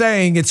what you're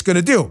saying it's going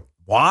to do.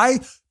 Why?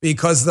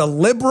 Because the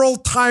liberal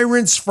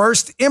tyrant's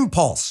first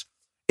impulse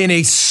in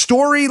a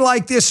story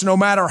like this, no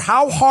matter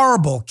how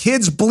horrible,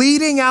 kids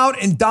bleeding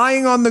out and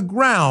dying on the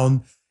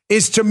ground,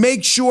 is to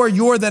make sure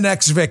you're the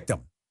next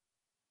victim.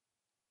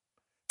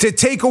 To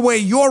take away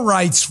your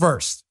rights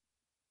first.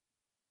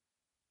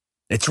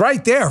 It's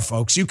right there,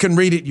 folks. You can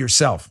read it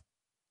yourself.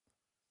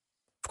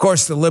 Of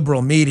course, the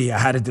liberal media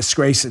had to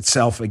disgrace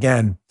itself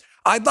again.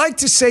 I'd like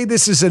to say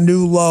this is a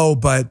new low,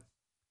 but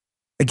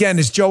again,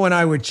 as Joe and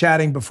I were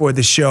chatting before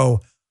the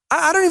show,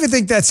 I don't even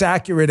think that's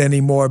accurate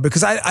anymore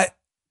because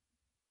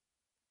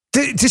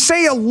to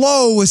say a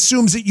low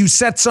assumes that you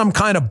set some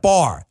kind of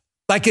bar.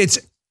 Like it's,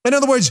 in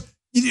other words,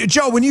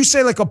 Joe, when you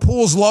say like a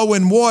pool's low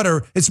in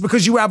water, it's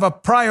because you have a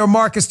prior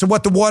mark as to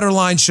what the water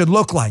line should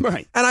look like.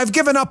 Right. And I've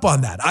given up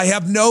on that. I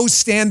have no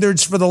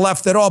standards for the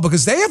left at all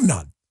because they have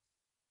none.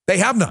 They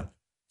have none.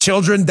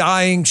 Children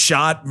dying,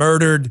 shot,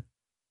 murdered.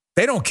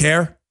 They don't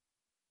care.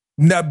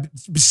 No,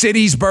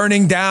 cities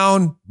burning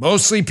down,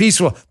 mostly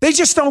peaceful. They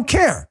just don't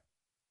care.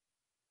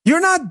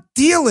 You're not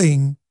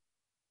dealing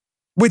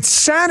with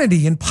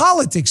sanity in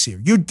politics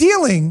here. You're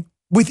dealing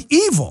with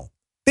evil.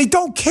 They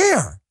don't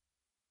care.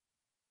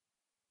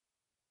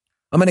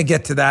 I'm going to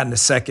get to that in a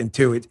second,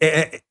 too.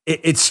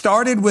 It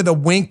started with a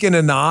wink and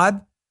a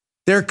nod,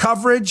 their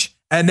coverage,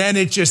 and then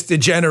it just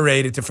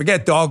degenerated to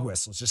forget dog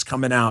whistles, just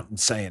coming out and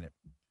saying it.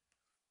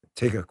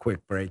 Take a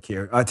quick break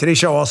here. Today's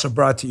show also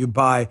brought to you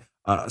by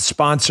a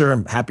sponsor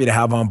I'm happy to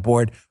have on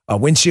board,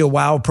 Windshield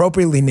Wow,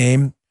 appropriately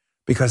named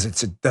because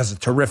it does a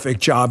terrific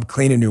job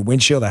cleaning your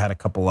windshield. I had a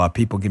couple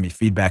people give me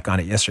feedback on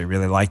it yesterday.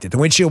 Really liked it. The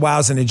Windshield Wow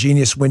is an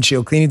ingenious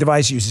windshield cleaning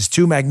device. Uses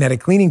 2 magnetic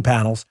cleaning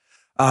paddles.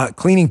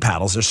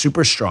 They're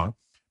super strong.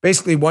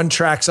 Basically, one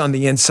tracks on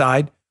the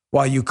inside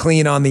while you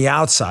clean on the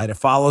outside. It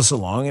follows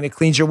along and it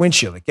cleans your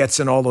windshield. It gets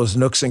in all those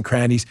nooks and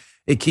crannies.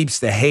 It keeps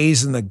the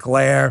haze and the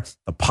glare,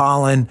 the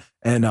pollen.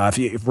 And if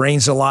it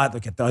rains a lot,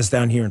 like it does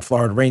down here in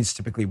Florida, it rains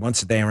typically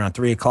once a day around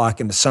 3 o'clock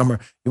in the summer.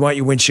 You want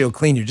your windshield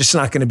clean. You're just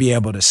not going to be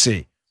able to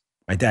see.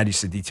 My dad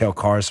used to detail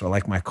cars, so I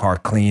like my car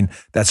clean.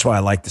 That's why I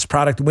like this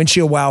product.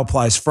 Windshield Wow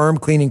applies firm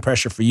cleaning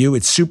pressure for you.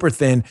 It's super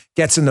thin,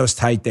 gets in those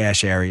tight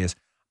dash areas.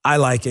 I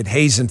like it.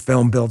 Haze and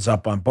film builds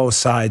up on both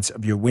sides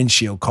of your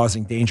windshield,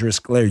 causing dangerous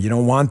glare. You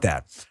don't want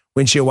that.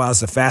 Windshield Wow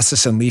is the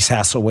fastest and least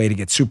hassle way to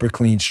get super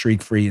clean,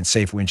 streak-free, and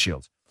safe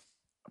windshields.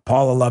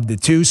 Paula loved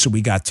it too, so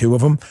we got 2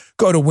 of them.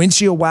 Go to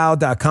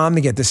windshieldwow.com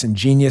to get this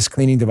ingenious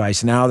cleaning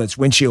device now. That's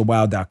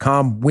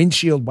windshieldwow.com,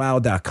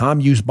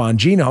 windshieldwow.com. Use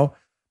Bongino,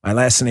 my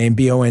last name,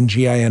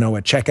 Bongino,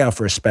 at checkout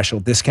for a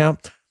special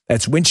discount.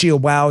 That's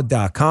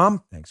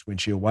windshieldwow.com. Thanks,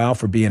 Windshield Wow,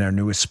 for being our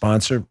newest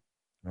sponsor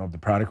of the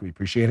product. We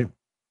appreciate it.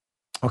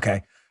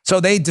 Okay, so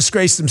they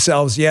disgraced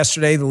themselves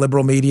yesterday, the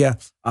liberal media.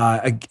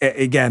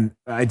 Again,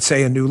 I'd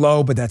say a new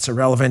low, but that's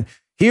irrelevant.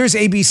 Here's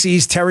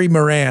ABC's Terry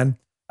Moran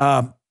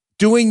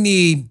doing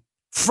the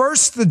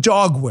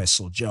dog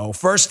whistle, Joe.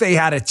 First, they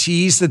had to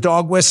tease the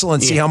dog whistle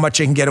and see how much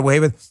they can get away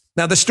with.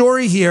 Now, the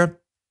story here,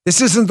 this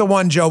isn't the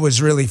one Joe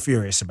was really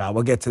furious about.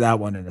 We'll get to that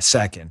one in a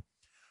second.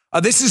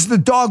 This is the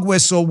dog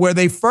whistle where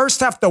they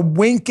first have to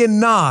wink and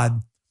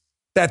nod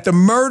that the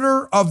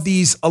murder of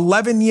these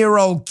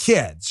 11-year-old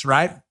kids,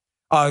 right?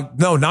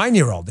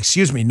 9-year-old.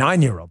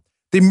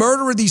 The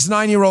murder of these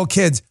 9-year-old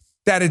kids,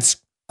 that it's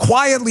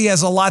quietly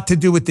has a lot to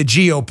do with the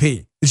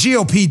GOP. The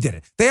GOP did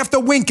it. They have to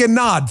wink and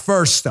nod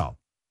first, though.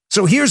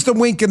 So here's the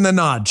wink and the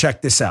nod.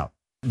 Check this out.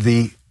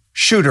 The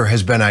shooter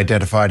has been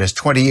identified as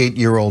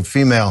 28-year-old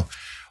female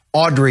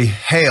Audrey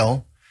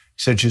Hale.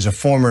 Said she's a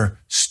former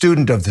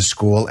student of the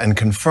school and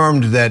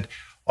confirmed that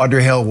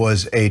Audrey Hale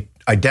was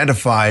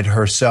identified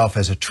herself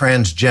as a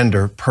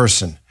transgender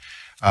person.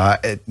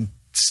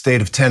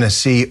 State of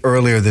Tennessee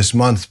earlier this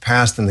month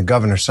passed and the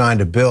governor signed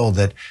a bill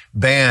that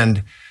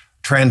banned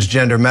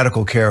transgender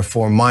medical care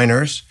for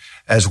minors,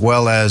 as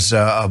well as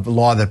a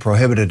law that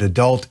prohibited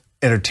adult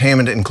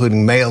entertainment,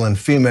 including male and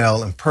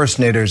female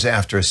impersonators,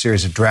 after a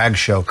series of drag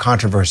show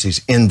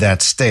controversies in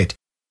that state.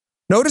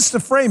 Notice the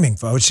framing,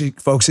 folks.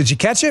 Did you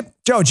catch it?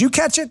 Joe, did you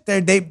catch it?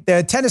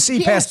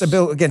 Tennessee passed a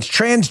bill against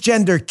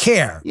transgender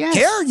care. Yes.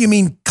 Care? You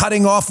mean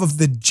cutting off of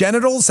the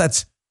genitals?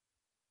 That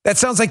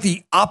sounds like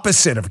the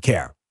opposite of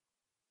care.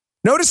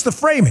 Notice the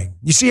framing.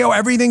 You see how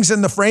everything's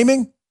in the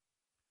framing?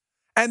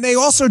 And they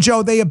also,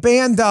 Joe, they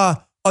banned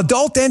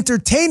adult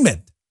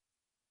entertainment.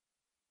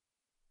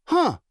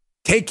 Huh.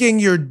 Taking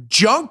your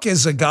junk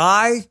as a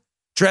guy,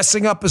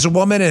 dressing up as a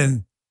woman,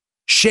 and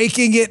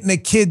shaking it in a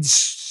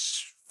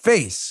kid's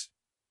face.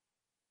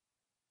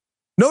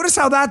 Notice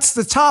how that's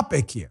the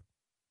topic here.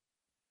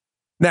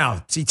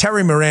 Now, see,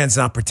 Terry Moran's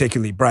not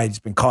particularly bright. He's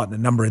been caught in a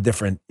number of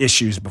different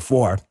issues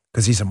before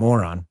because he's a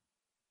moron.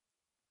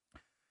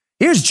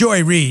 Here's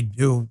Joy Reid,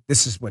 who,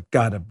 this is what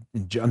got him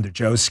under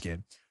Joe's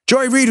skin.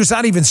 Joy Reid, who's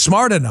not even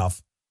smart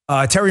enough.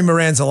 Terry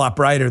Moran's a lot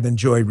brighter than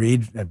Joy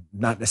Reid,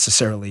 not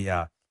necessarily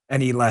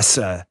any less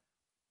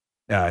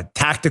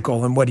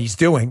tactical in what he's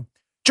doing.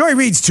 Joy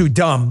Reid's too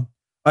dumb.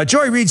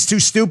 Joy Reid's too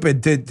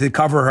stupid to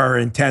cover her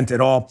intent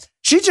at all.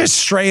 She just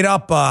straight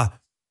up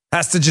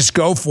has to just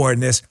go for it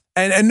in this.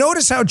 And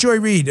notice how Joy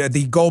Reid,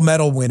 the gold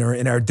medal winner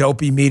in our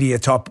dopey media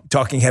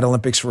Talking Head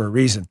Olympics for a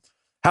reason,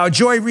 how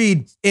Joy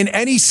Reid in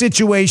any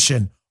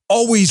situation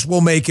always will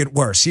make it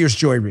worse. Here's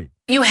Joy Reid.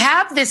 You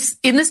have this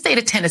in the state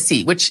of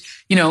Tennessee,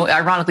 which,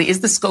 ironically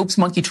is the Scopes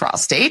monkey trial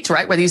state,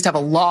 right? Where they used to have a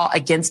law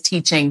against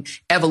teaching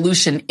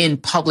evolution in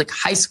public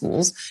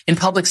schools.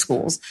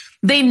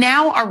 They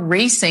now are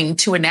racing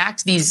to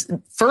enact these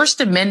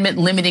First Amendment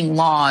limiting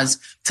laws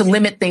to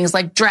limit things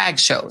like drag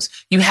shows.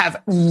 You have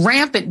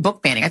rampant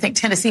book banning. I think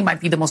Tennessee might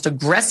be the most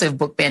aggressive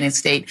book banning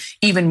state,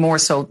 even more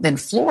so than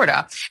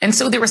Florida. And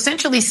so they're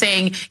essentially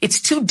saying it's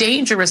too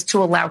dangerous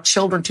to allow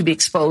children to be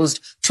exposed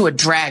to a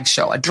drag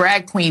show. A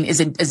drag queen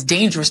is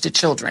dangerous to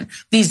children.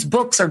 These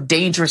books are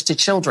dangerous to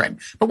children.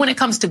 But when it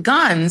comes to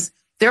guns,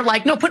 they're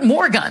like, no, put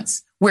more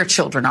guns where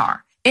children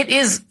are. It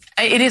is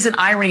an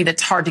irony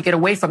that's hard to get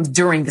away from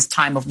during this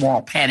time of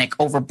moral panic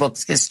over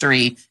books,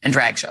 history, and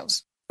drag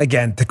shows.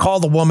 Again, to call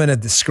the woman a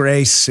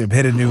disgrace,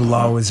 hit a new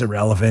low is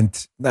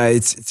irrelevant.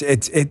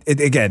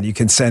 Again, you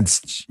can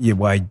sense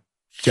why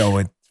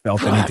Joe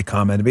felt the need to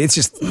comment. I mean,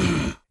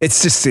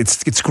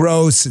 it's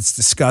gross. It's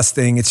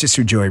disgusting. It's just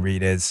who Joy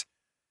Reid is.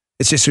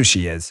 It's just who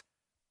she is.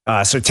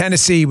 So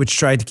Tennessee, which is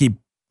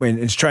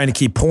trying to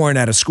keep porn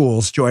out of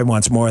schools, Joy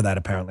wants more of that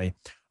apparently.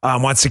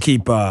 Wants to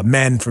keep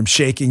men from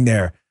shaking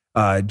their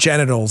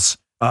genitals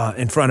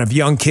in front of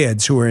young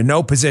kids who are in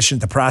no position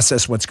to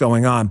process what's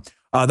going on.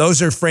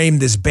 Those are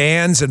framed as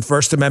bans and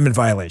First Amendment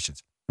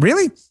violations.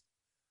 Really?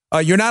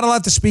 You're not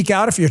allowed to speak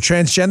out if you're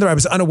transgender. I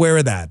was unaware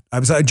of that.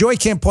 Joy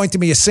can't point to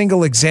me a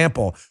single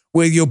example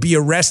where you'll be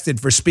arrested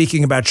for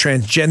speaking about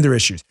transgender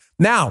issues.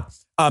 Now,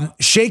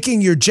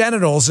 shaking your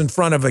genitals in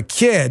front of a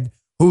kid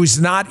who's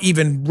not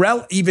even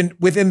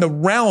within the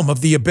realm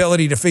of the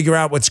ability to figure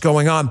out what's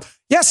going on.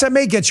 Yes, that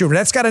may get you.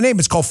 That's got a name.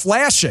 It's called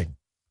flashing.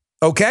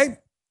 Okay?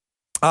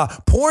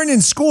 Porn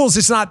in schools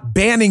is not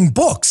banning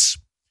books.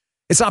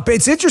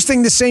 It's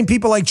interesting the same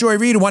people like Joy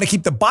Reid who want to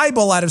keep the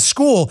Bible out of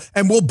school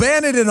and will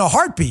ban it in a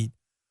heartbeat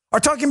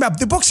are talking about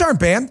the books aren't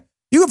banned.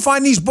 You can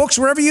find these books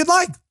wherever you'd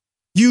like.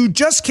 You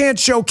just can't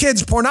show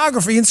kids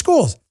pornography in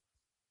schools.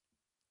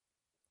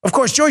 Of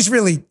course, Joy's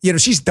really,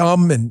 she's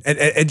dumb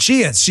and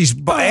she is.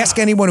 Ask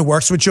anyone who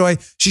works with Joy.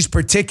 She's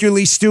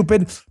particularly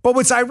stupid. But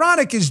what's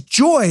ironic is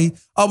Joy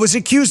was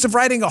accused of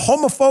writing a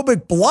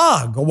homophobic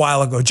blog a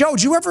while ago. Joe,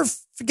 did you ever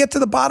get to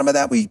the bottom of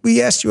that?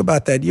 We asked you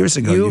about that years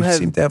ago. You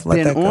seem to have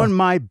let that go. been on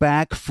my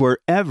back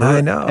forever. I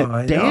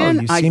know.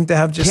 Dan, you seem to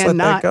have just let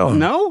that go.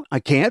 No,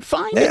 I can't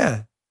find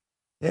it.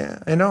 Yeah,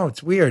 I know.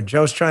 It's weird.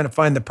 Joe's trying to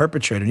find the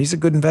perpetrator, and he's a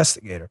good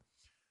investigator.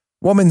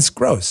 Woman's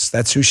gross.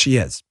 That's who she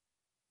is.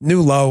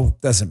 New low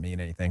doesn't mean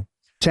anything.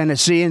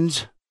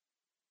 Tennesseans,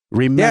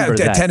 remember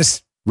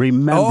that.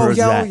 Remember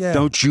that. Yeah.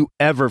 Don't you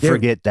ever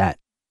forget that.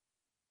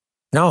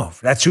 No,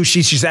 that's who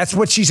she's. That's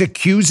what she's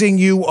accusing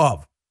you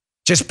of.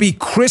 Just be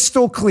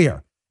crystal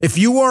clear. If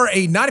you are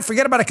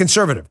forget about a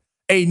conservative,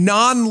 a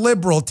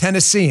non-liberal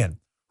Tennessean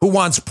who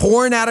wants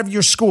porn out of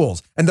your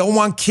schools and don't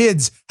want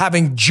kids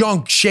having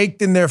junk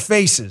shaked in their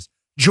faces,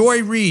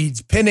 Joy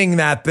Reid's pinning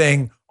that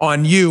thing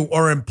on you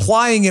or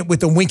implying it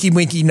with a winky,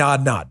 winky,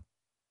 nod, nod.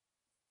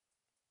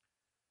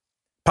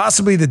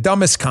 Possibly the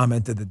dumbest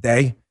comment of the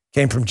day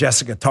came from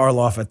Jessica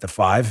Tarloff at the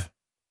 5.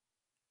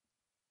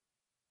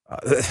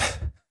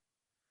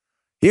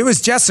 Here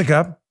was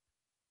Jessica,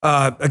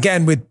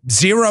 again, with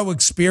zero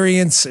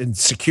experience in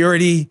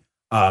security,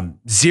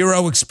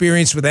 zero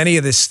experience with any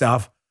of this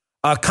stuff,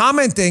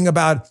 commenting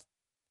about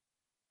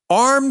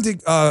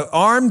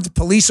armed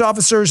police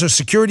officers or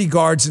security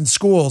guards in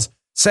schools,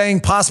 saying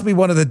possibly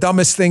one of the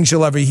dumbest things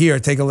you'll ever hear.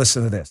 Take a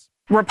listen to this.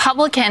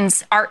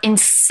 Republicans are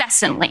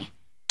incessantly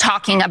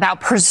talking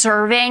about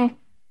preserving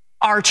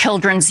our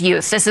children's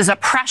youth. This is a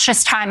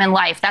precious time in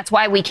life. That's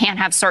why we can't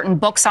have certain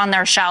books on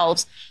their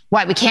shelves,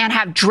 why we can't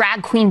have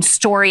drag queen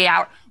story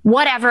out,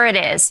 whatever it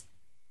is.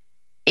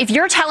 If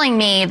you're telling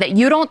me that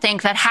you don't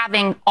think that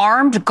having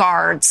armed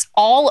guards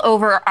all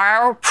over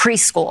our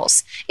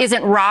preschools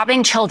isn't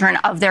robbing children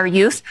of their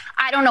youth,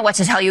 I don't know what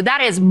to tell you.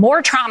 That is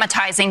more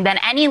traumatizing than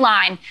any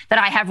line that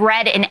I have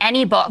read in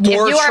any book.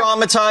 More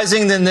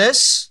traumatizing than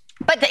this?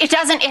 But it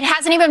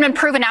hasn't even been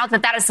proven out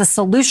that is the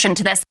solution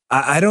to this.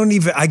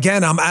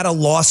 I'm at a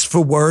loss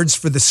for words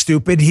for the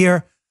stupid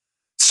here.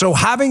 So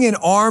having an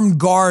armed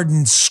guard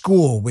in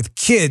school with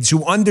kids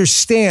who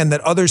understand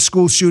that other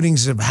school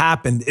shootings have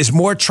happened is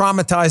more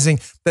traumatizing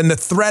than the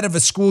threat of a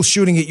school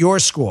shooting at your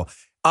school.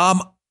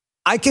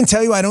 I can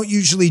tell you I don't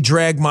usually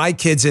drag my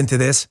kids into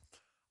this.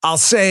 I'll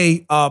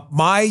say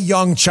my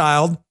young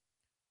child,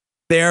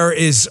 there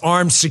is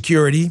armed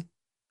security.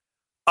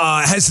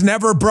 Has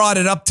never brought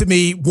it up to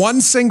me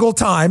one single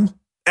time,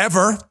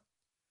 ever.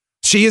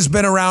 She has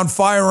been around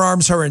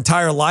firearms her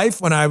entire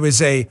life. When I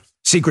was a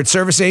Secret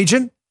Service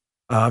agent,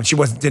 she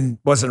wasn't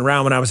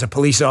around when I was a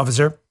police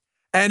officer,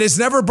 and has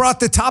never brought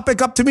the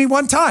topic up to me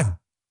one time.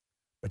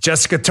 But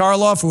Jessica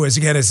Tarloff, who has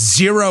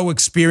zero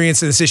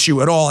experience in this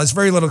issue at all, has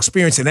very little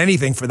experience in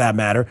anything for that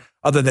matter,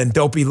 other than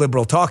dopey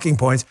liberal talking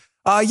points.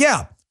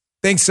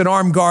 Thinks that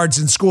armed guards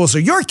in schools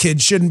or your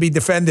kid shouldn't be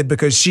defended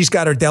because she's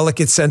got her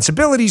delicate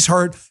sensibilities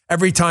hurt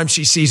every time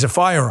she sees a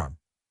firearm.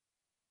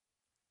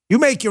 You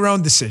make your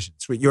own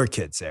decisions with your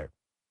kids there,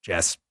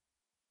 Jess.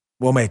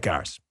 We'll make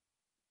ours.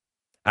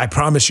 I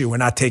promise you we're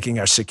not taking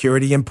our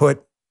security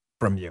input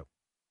from you.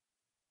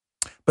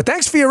 But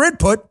thanks for your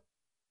input.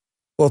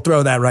 We'll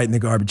throw that right in the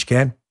garbage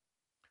can.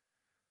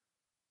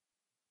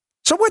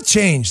 So what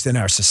changed in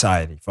our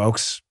society,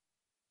 folks?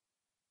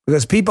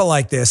 Because people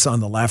like this on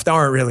the left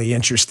aren't really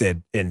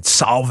interested in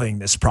solving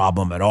this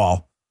problem at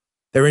all.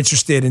 They're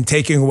interested in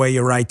taking away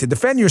your right to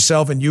defend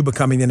yourself and you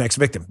becoming the next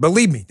victim.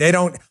 Believe me, they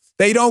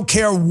don't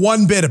care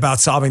one bit about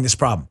solving this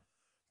problem.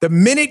 The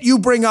minute you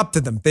bring up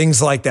to them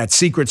things like that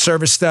Secret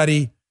Service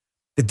study,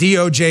 the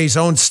DOJ's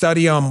own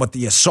study on what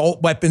the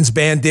assault weapons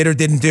ban did or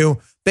didn't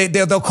do,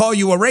 they'll call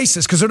you a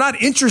racist because they're not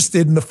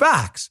interested in the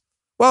facts.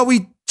 Well,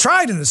 we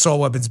tried an assault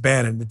weapons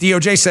ban and the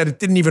DOJ said it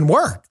didn't even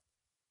work.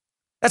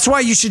 That's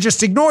why you should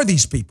just ignore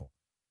these people.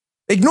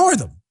 Ignore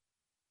them.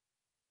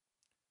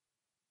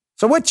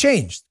 So what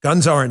changed?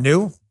 Guns aren't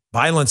new.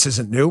 Violence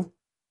isn't new.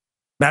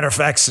 Matter of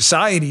fact,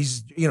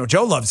 societies,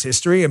 Joe loves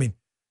history. I mean,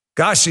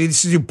 gosh, they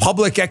used to do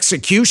public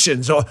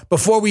executions.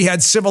 Before we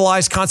had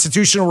civilized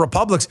constitutional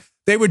republics,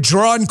 they would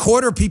draw and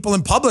quarter people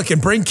in public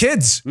and bring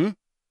kids.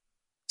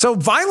 So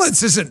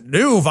violence isn't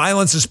new.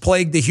 Violence has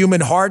plagued the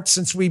human heart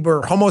since we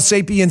were Homo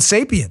sapiens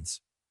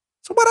sapiens.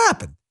 So what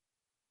happened?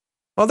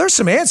 Well, there's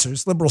some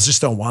answers. Liberals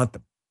just don't want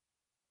them.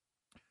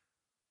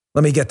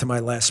 Let me get to my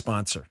last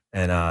sponsor,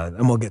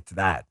 and we'll get to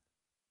that.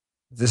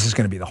 This is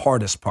going to be the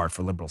hardest part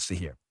for liberals to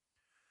hear.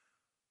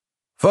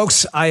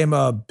 Folks, I am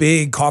a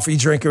big coffee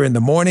drinker in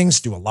the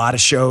mornings, do a lot of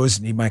shows,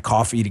 need my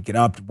coffee to get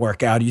up, to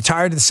work out. Are you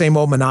tired of the same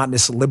old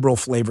monotonous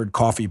liberal-flavored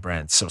coffee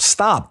brands? So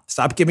stop.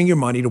 Stop giving your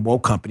money to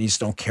woke companies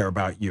that don't care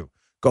about you.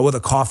 Go with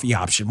a coffee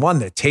option, one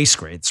that tastes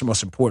great. It's the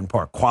most important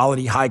part.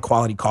 Quality,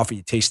 high-quality coffee.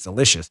 It tastes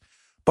delicious.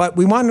 But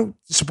we want to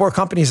support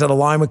companies that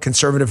align with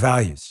conservative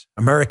values,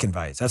 American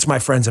values. That's my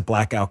friends at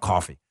Blackout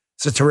Coffee.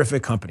 It's a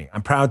terrific company.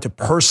 I'm proud to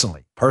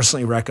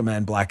personally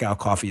recommend Blackout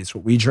Coffee. It's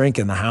what we drink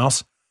in the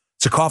house.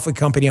 It's a coffee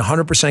company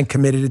 100%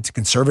 committed to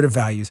conservative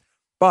values,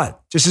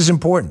 but just as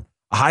important,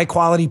 a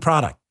high-quality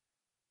product.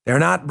 They're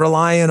not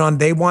relying on,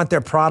 they want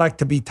their product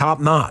to be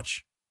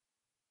top-notch,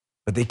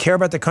 but they care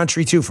about the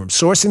country too, from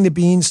sourcing the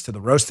beans to the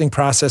roasting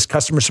process,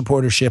 customer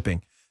support, or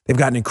shipping. They've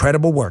got an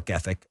incredible work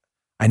ethic.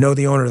 I know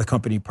the owner of the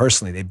company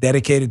personally. They've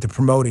dedicated to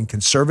promoting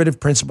conservative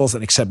principles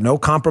that accept no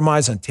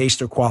compromise on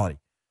taste or quality.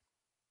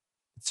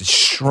 It's a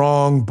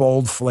strong,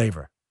 bold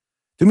flavor.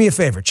 Do me a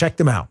favor, check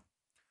them out.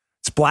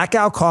 It's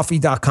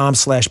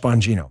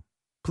blackoutcoffee.com/Bongino.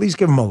 Please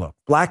give them a look.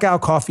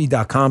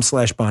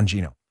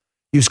 Blackoutcoffee.com/Bongino.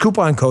 Use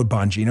coupon code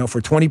Bongino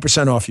for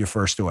 20% off your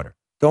first order.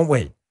 Don't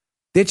wait.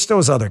 Ditch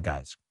those other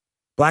guys.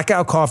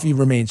 Blackout Coffee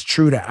remains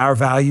true to our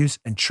values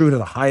and true to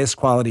the highest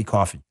quality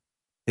coffee.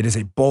 It is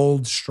a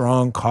bold,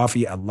 strong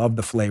coffee. I love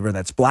the flavor.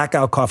 That's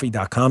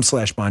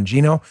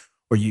blackoutcoffee.com/Bongino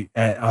or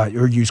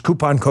use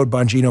coupon code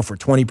Bongino for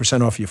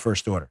 20% off your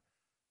first order.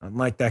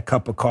 Unlike that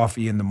cup of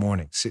coffee in the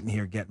morning, sitting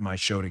here getting my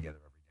show together.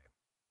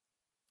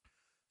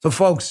 So,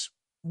 folks,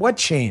 what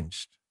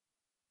changed?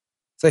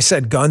 As I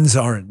said, guns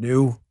aren't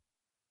new.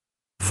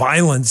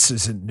 Violence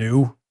isn't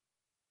new.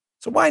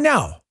 So why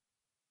now?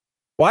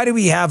 Why do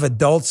we have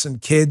adults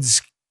and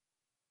kids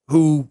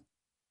who...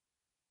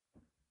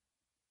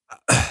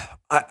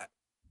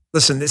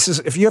 listen, this is,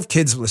 if you have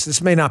kids, listen,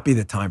 this may not be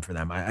the time for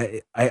them.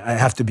 I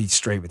have to be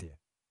straight with you.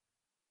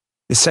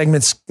 This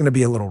segment's going to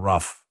be a little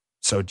rough.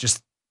 So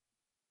just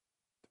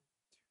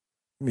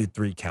give me a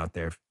 3 count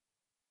there.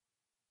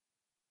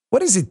 What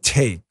does it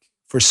take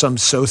for some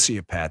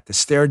sociopath to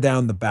stare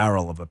down the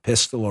barrel of a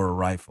pistol or a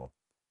rifle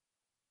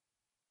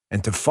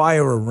and to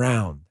fire a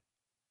round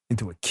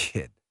into a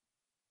kid?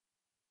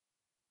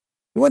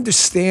 You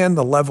understand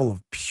the level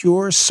of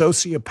pure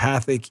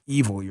sociopathic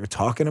evil you're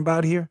talking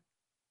about here?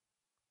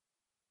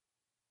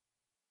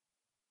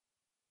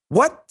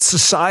 What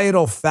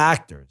societal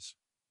factors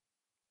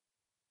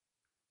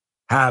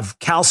have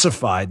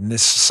calcified in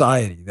this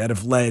society that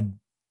have led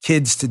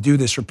kids to do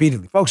this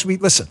repeatedly? Folks,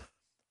 listen.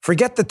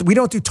 Forget that we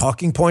don't do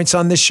talking points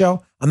on this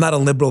show. I'm not a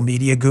liberal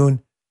media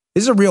goon.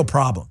 This is a real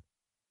problem.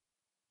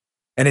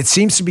 And it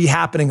seems to be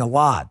happening a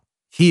lot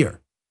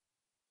here.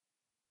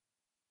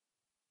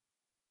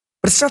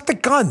 But it's not the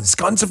guns.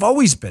 Guns have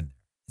always been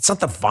there. It's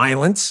not the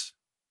violence.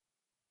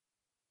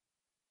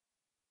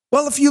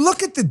 Well, if you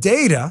look at the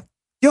data,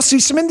 you'll see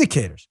some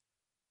indicators.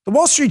 The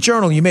Wall Street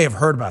Journal, you may have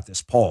heard about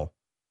this poll,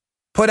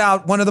 put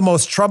out one of the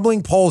most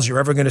troubling polls you're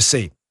ever going to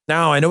see.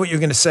 Now, I know what you're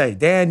going to say.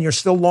 Dan, you're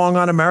still long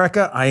on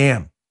America? I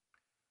am.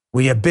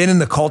 We have been in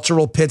the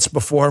cultural pits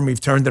before and we've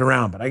turned it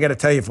around. But I got to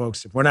tell you,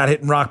 folks, if we're not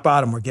hitting rock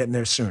bottom, we're getting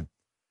there soon.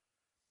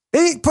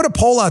 They put a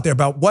poll out there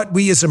about what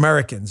we as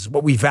Americans,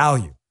 what we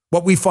value,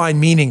 what we find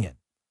meaning in.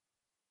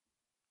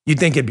 You'd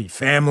think it'd be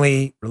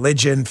family,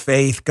 religion,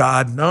 faith,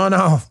 God.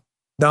 No.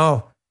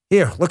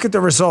 Here, look at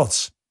the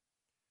results.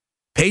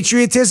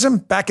 Patriotism,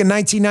 back in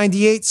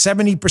 1998,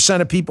 70%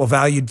 of people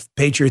valued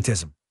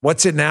patriotism.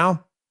 What's it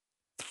now?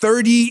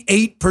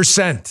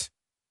 38%.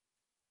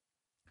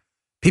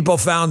 People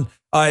found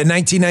in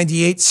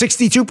 1998,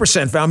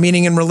 62% found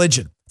meaning in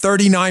religion,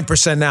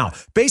 39% now.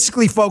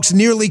 Basically, folks,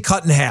 nearly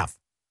cut in half.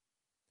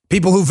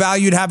 People who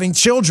valued having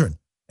children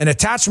and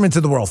attachment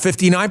to the world,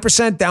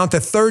 59% down to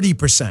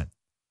 30%.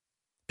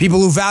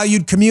 People who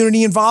valued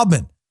community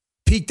involvement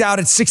peaked out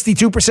at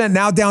 62%,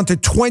 now down to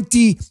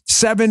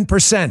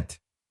 27%.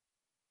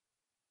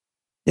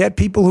 Yet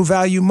people who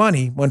value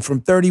money went from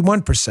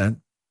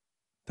 31%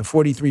 to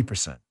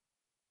 43%.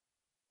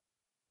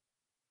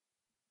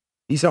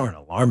 These aren't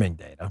alarming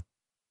data.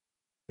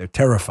 They're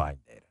terrifying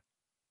data.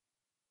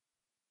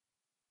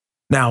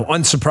 Now,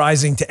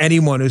 unsurprising to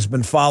anyone who's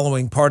been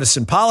following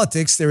partisan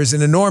politics, there is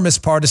an enormous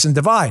partisan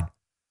divide.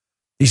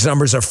 These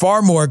numbers are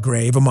far more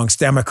grave amongst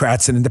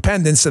Democrats and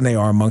independents than they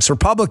are amongst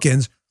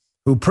Republicans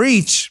who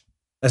preach,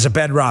 as a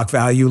bedrock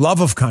value,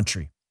 love of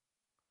country.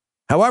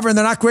 However,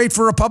 they're not great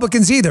for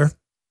Republicans either.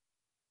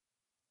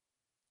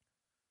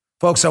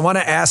 Folks, I want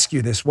to ask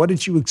you this. What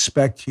did you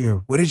expect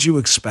here? What did you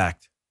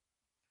expect?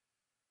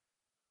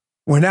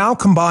 We're now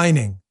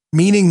combining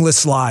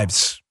meaningless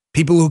lives,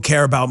 people who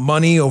care about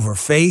money over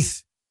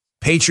faith,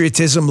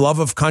 patriotism, love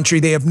of country.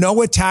 They have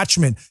no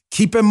attachment.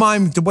 Keep in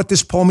mind what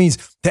this poll means,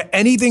 to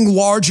anything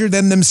larger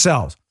than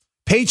themselves.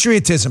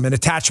 Patriotism and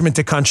attachment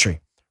to country.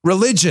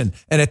 Religion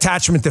and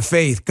attachment to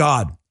faith,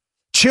 God.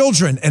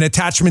 Children and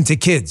attachment to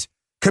kids.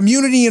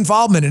 Community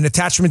involvement and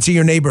attachment to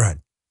your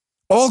neighborhood.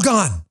 All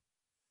gone.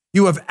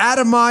 You have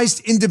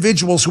atomized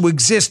individuals who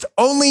exist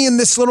only in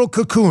this little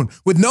cocoon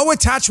with no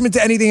attachment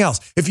to anything else.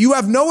 If you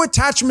have no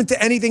attachment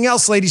to anything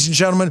else, ladies and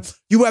gentlemen,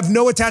 you have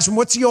no attachment.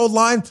 What's the old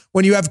line?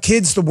 When you have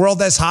kids, the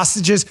world has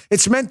hostages.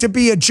 It's meant to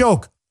be a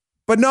joke.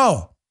 But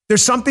no,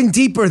 there's something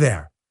deeper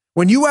there.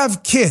 When you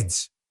have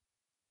kids,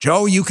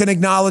 Joe, you can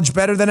acknowledge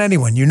better than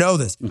anyone. You know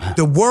this.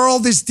 The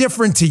world is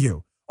different to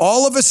you.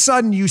 All of a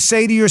sudden, you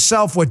say to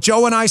yourself what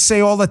Joe and I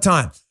say all the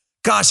time.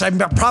 Gosh, I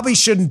probably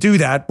shouldn't do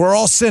that. We're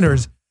all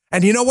sinners.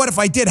 And you know what? If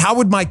I did, how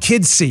would my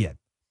kids see it?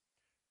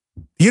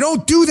 You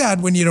don't do that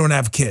when you don't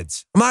have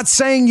kids. I'm not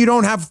saying you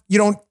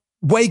don't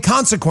weigh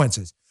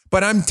consequences,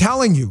 but I'm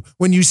telling you,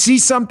 when you see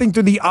something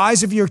through the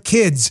eyes of your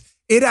kids,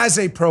 it has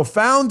a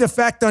profound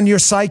effect on your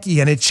psyche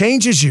and it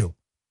changes you.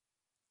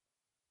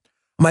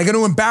 Am I going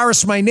to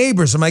embarrass my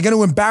neighbors? Am I going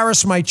to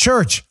embarrass my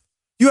church?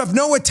 You have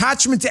no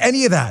attachment to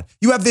any of that.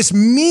 You have this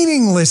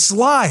meaningless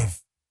life.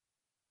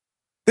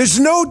 There's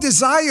no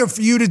desire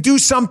for you to do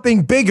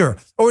something bigger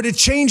or to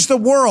change the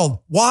world.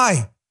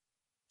 Why?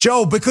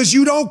 Joe, because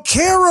you don't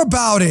care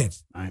about it.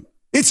 Right.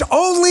 It's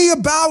only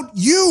about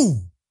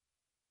you.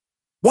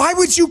 Why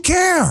would you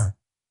care?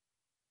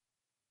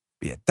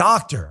 Be a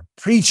doctor,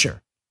 a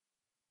preacher.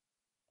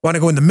 Want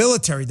to go in the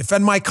military,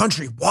 defend my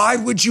country. Why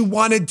would you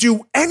want to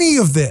do any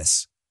of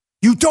this?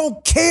 You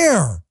don't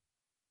care.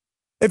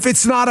 If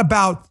it's not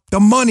about the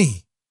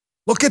money.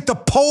 Look at the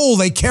poll.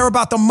 They care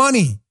about the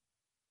money.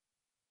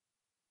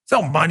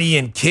 There's no money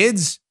in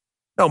kids.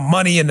 No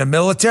money in the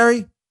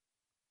military.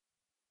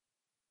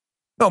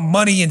 No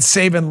money in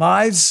saving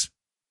lives.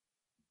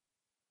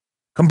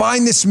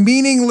 Combine this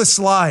meaningless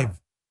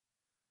life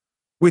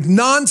with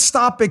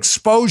nonstop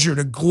exposure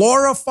to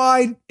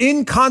glorified,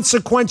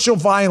 inconsequential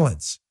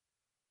violence.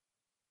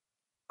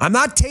 I'm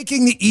not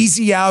taking the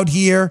easy out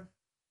here.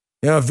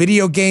 You know,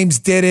 video games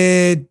did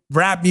it.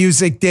 Rap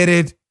music did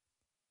it.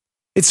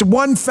 It's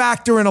one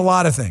factor in a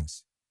lot of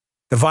things.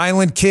 The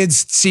violent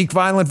kids seek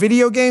violent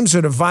video games,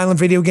 or the violent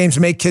video games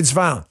make kids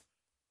violent.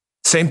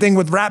 Same thing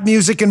with rap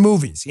music and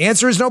movies. The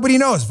answer is nobody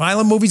knows.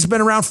 Violent movies have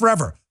been around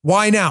forever.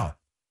 Why now?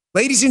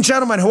 Ladies and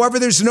gentlemen, however,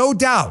 there's no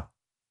doubt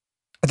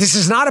that this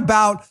is not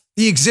about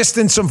the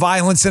existence of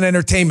violence and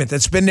entertainment.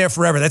 That's been there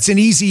forever. That's an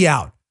easy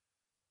out.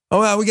 Oh,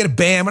 well, we get a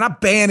ban. We're not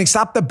banning.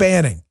 Stop the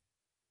banning.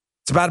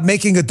 It's about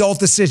making adult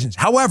decisions.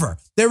 However,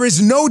 there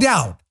is no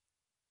doubt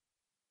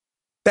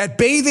that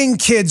bathing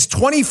kids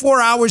 24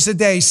 hours a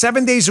day,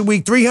 7 days a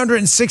week,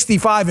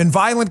 365 in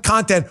violent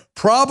content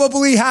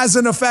probably has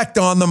an effect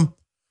on them.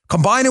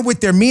 Combine it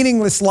with their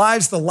meaningless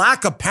lives, the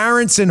lack of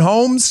parents in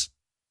homes.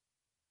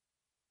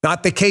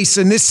 Not the case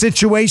in this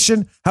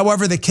situation.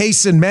 However, the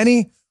case in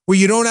many where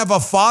you don't have a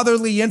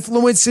fatherly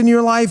influence in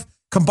your life.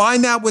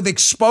 Combine that with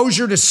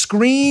exposure to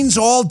screens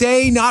all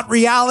day, not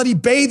reality,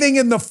 bathing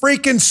in the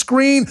freaking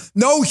screen,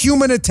 no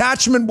human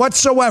attachment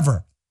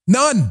whatsoever.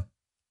 None.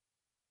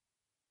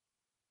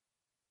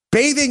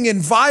 Bathing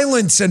in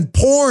violence and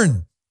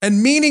porn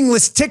and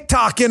meaningless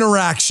TikTok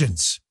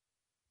interactions.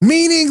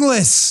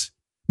 Meaningless,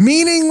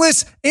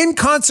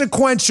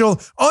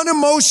 inconsequential,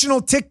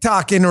 unemotional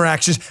TikTok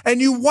interactions. And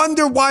you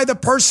wonder why the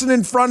person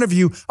in front of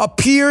you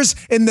appears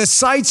in the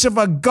sights of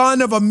a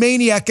gun of a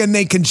maniac and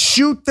they can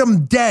shoot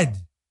them dead.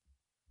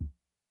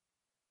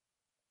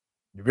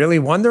 You're really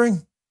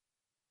wondering?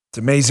 It's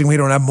amazing we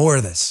don't have more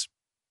of this.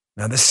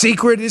 Now, the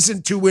secret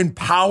isn't to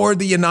empower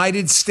the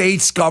United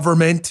States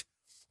government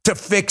to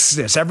fix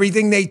this.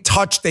 Everything they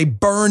touch, they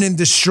burn and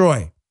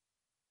destroy.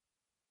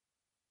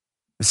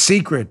 The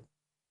secret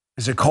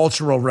is a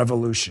cultural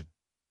revolution,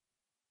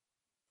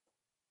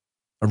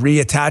 a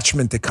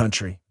reattachment to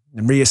country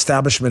and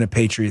reestablishment of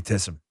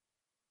patriotism.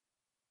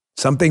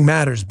 Something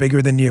matters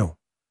bigger than you.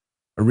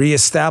 A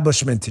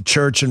reestablishment to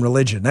church and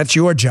religion. That's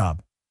your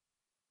job.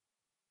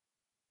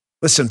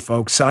 Listen,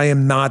 folks, I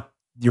am not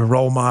your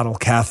role model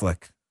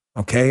Catholic.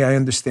 Okay, I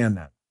understand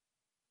that.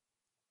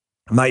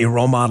 I'm not your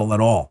role model at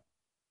all.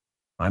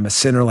 I'm a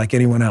sinner like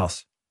anyone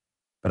else.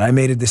 But I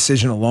made a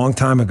decision a long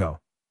time ago.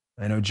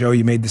 I know, Joe,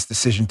 you made this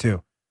decision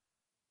too.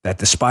 That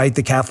despite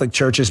the Catholic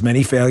Church's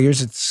many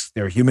failures,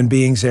 there are human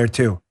beings there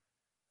too.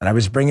 And I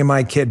was bringing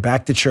my kid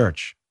back to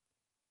church.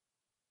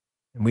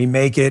 And we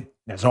make it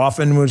as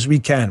often as we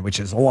can, which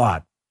is a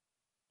lot.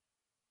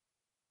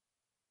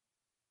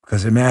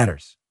 Because it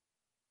matters.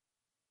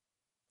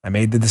 I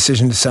made the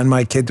decision to send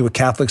my kid to a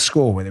Catholic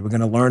school where they were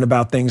going to learn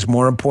about things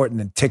more important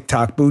than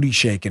TikTok booty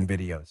shaking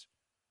videos.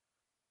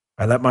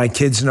 I let my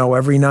kids know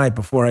every night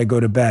before I go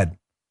to bed.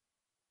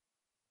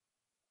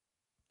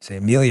 Say,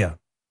 Amelia,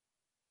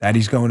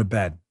 Daddy's going to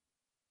bed.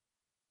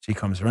 She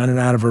comes running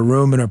out of her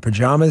room in her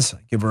pajamas. I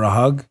give her a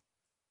hug.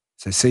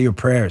 Say your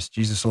prayers.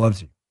 Jesus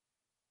loves you.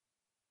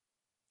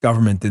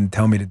 Government didn't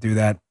tell me to do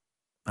that.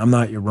 I'm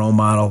not your role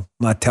model.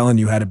 I'm not telling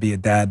you how to be a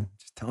dad. I'm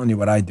just telling you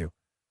what I do.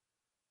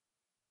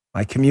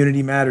 My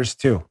community matters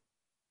too.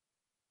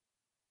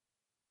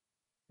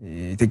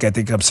 You think I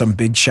think I'm some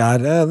big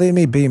shot? Let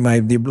me be.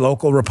 The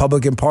local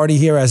Republican Party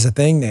here has a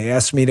thing. They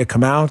asked me to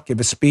come out, give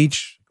a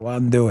speech, go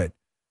out and do it.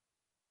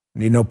 I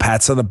need no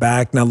pats on the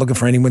back, not looking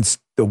for anyone's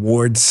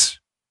awards.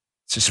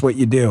 It's just what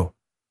you do.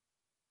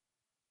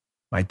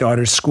 My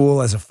daughter's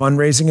school has a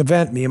fundraising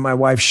event. Me and my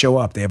wife show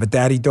up. They have a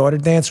daddy-daughter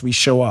dance. We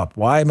show up.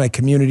 Why? My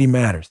community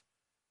matters.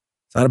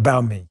 It's not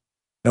about me.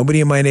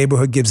 Nobody in my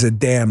neighborhood gives a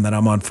damn that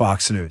I'm on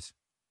Fox News.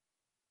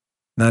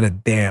 Not a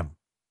damn.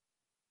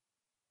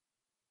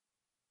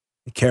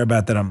 They care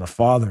about that I'm the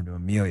father to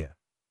Amelia,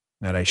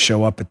 that I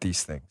show up at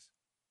these things.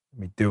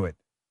 Let me do it.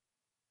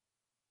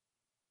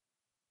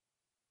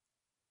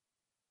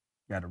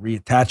 You got to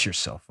reattach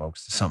yourself,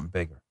 folks, to something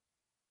bigger.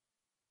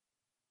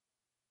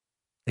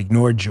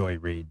 Ignore Joy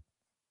Reid.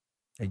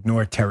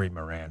 Ignore Terry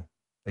Moran.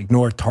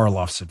 Ignore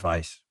Tarloff's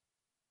advice.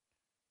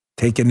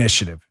 Take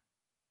initiative.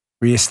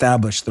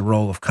 Reestablish the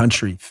role of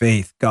country,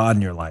 faith, God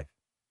in your life.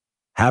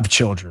 Have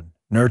children.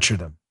 Nurture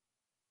them.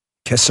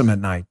 Kiss them at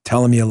night.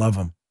 Tell them you love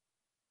them.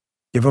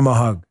 Give them a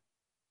hug.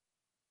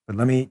 But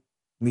let me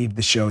leave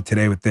the show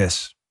today with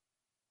this.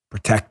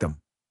 Protect them.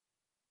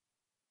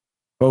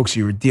 Folks,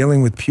 you are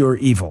dealing with pure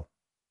evil.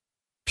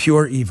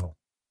 Pure evil.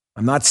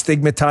 I'm not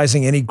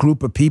stigmatizing any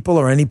group of people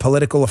or any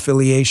political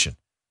affiliation.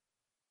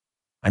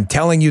 I'm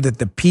telling you that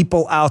the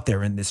people out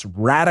there in this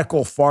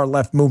radical far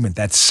left movement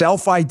that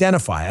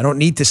self-identify, I don't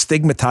need to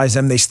stigmatize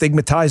them, they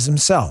stigmatize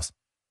themselves.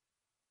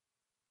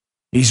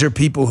 These are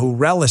people who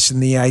relish in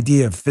the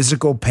idea of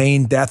physical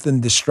pain, death,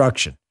 and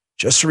destruction.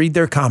 Just read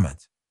their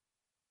comments.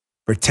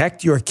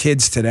 Protect your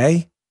kids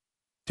today.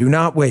 Do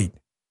not wait.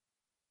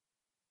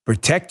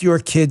 Protect your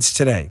kids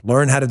today.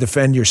 Learn how to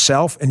defend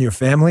yourself and your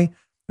family.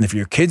 And if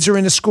your kids are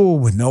in a school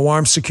with no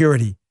armed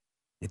security,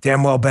 you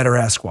damn well better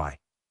ask why.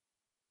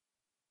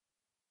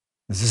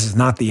 This is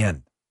not the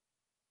end.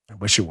 I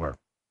wish it were.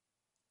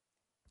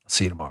 I'll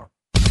see you tomorrow.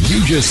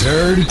 You just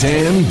heard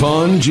Dan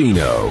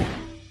Bongino.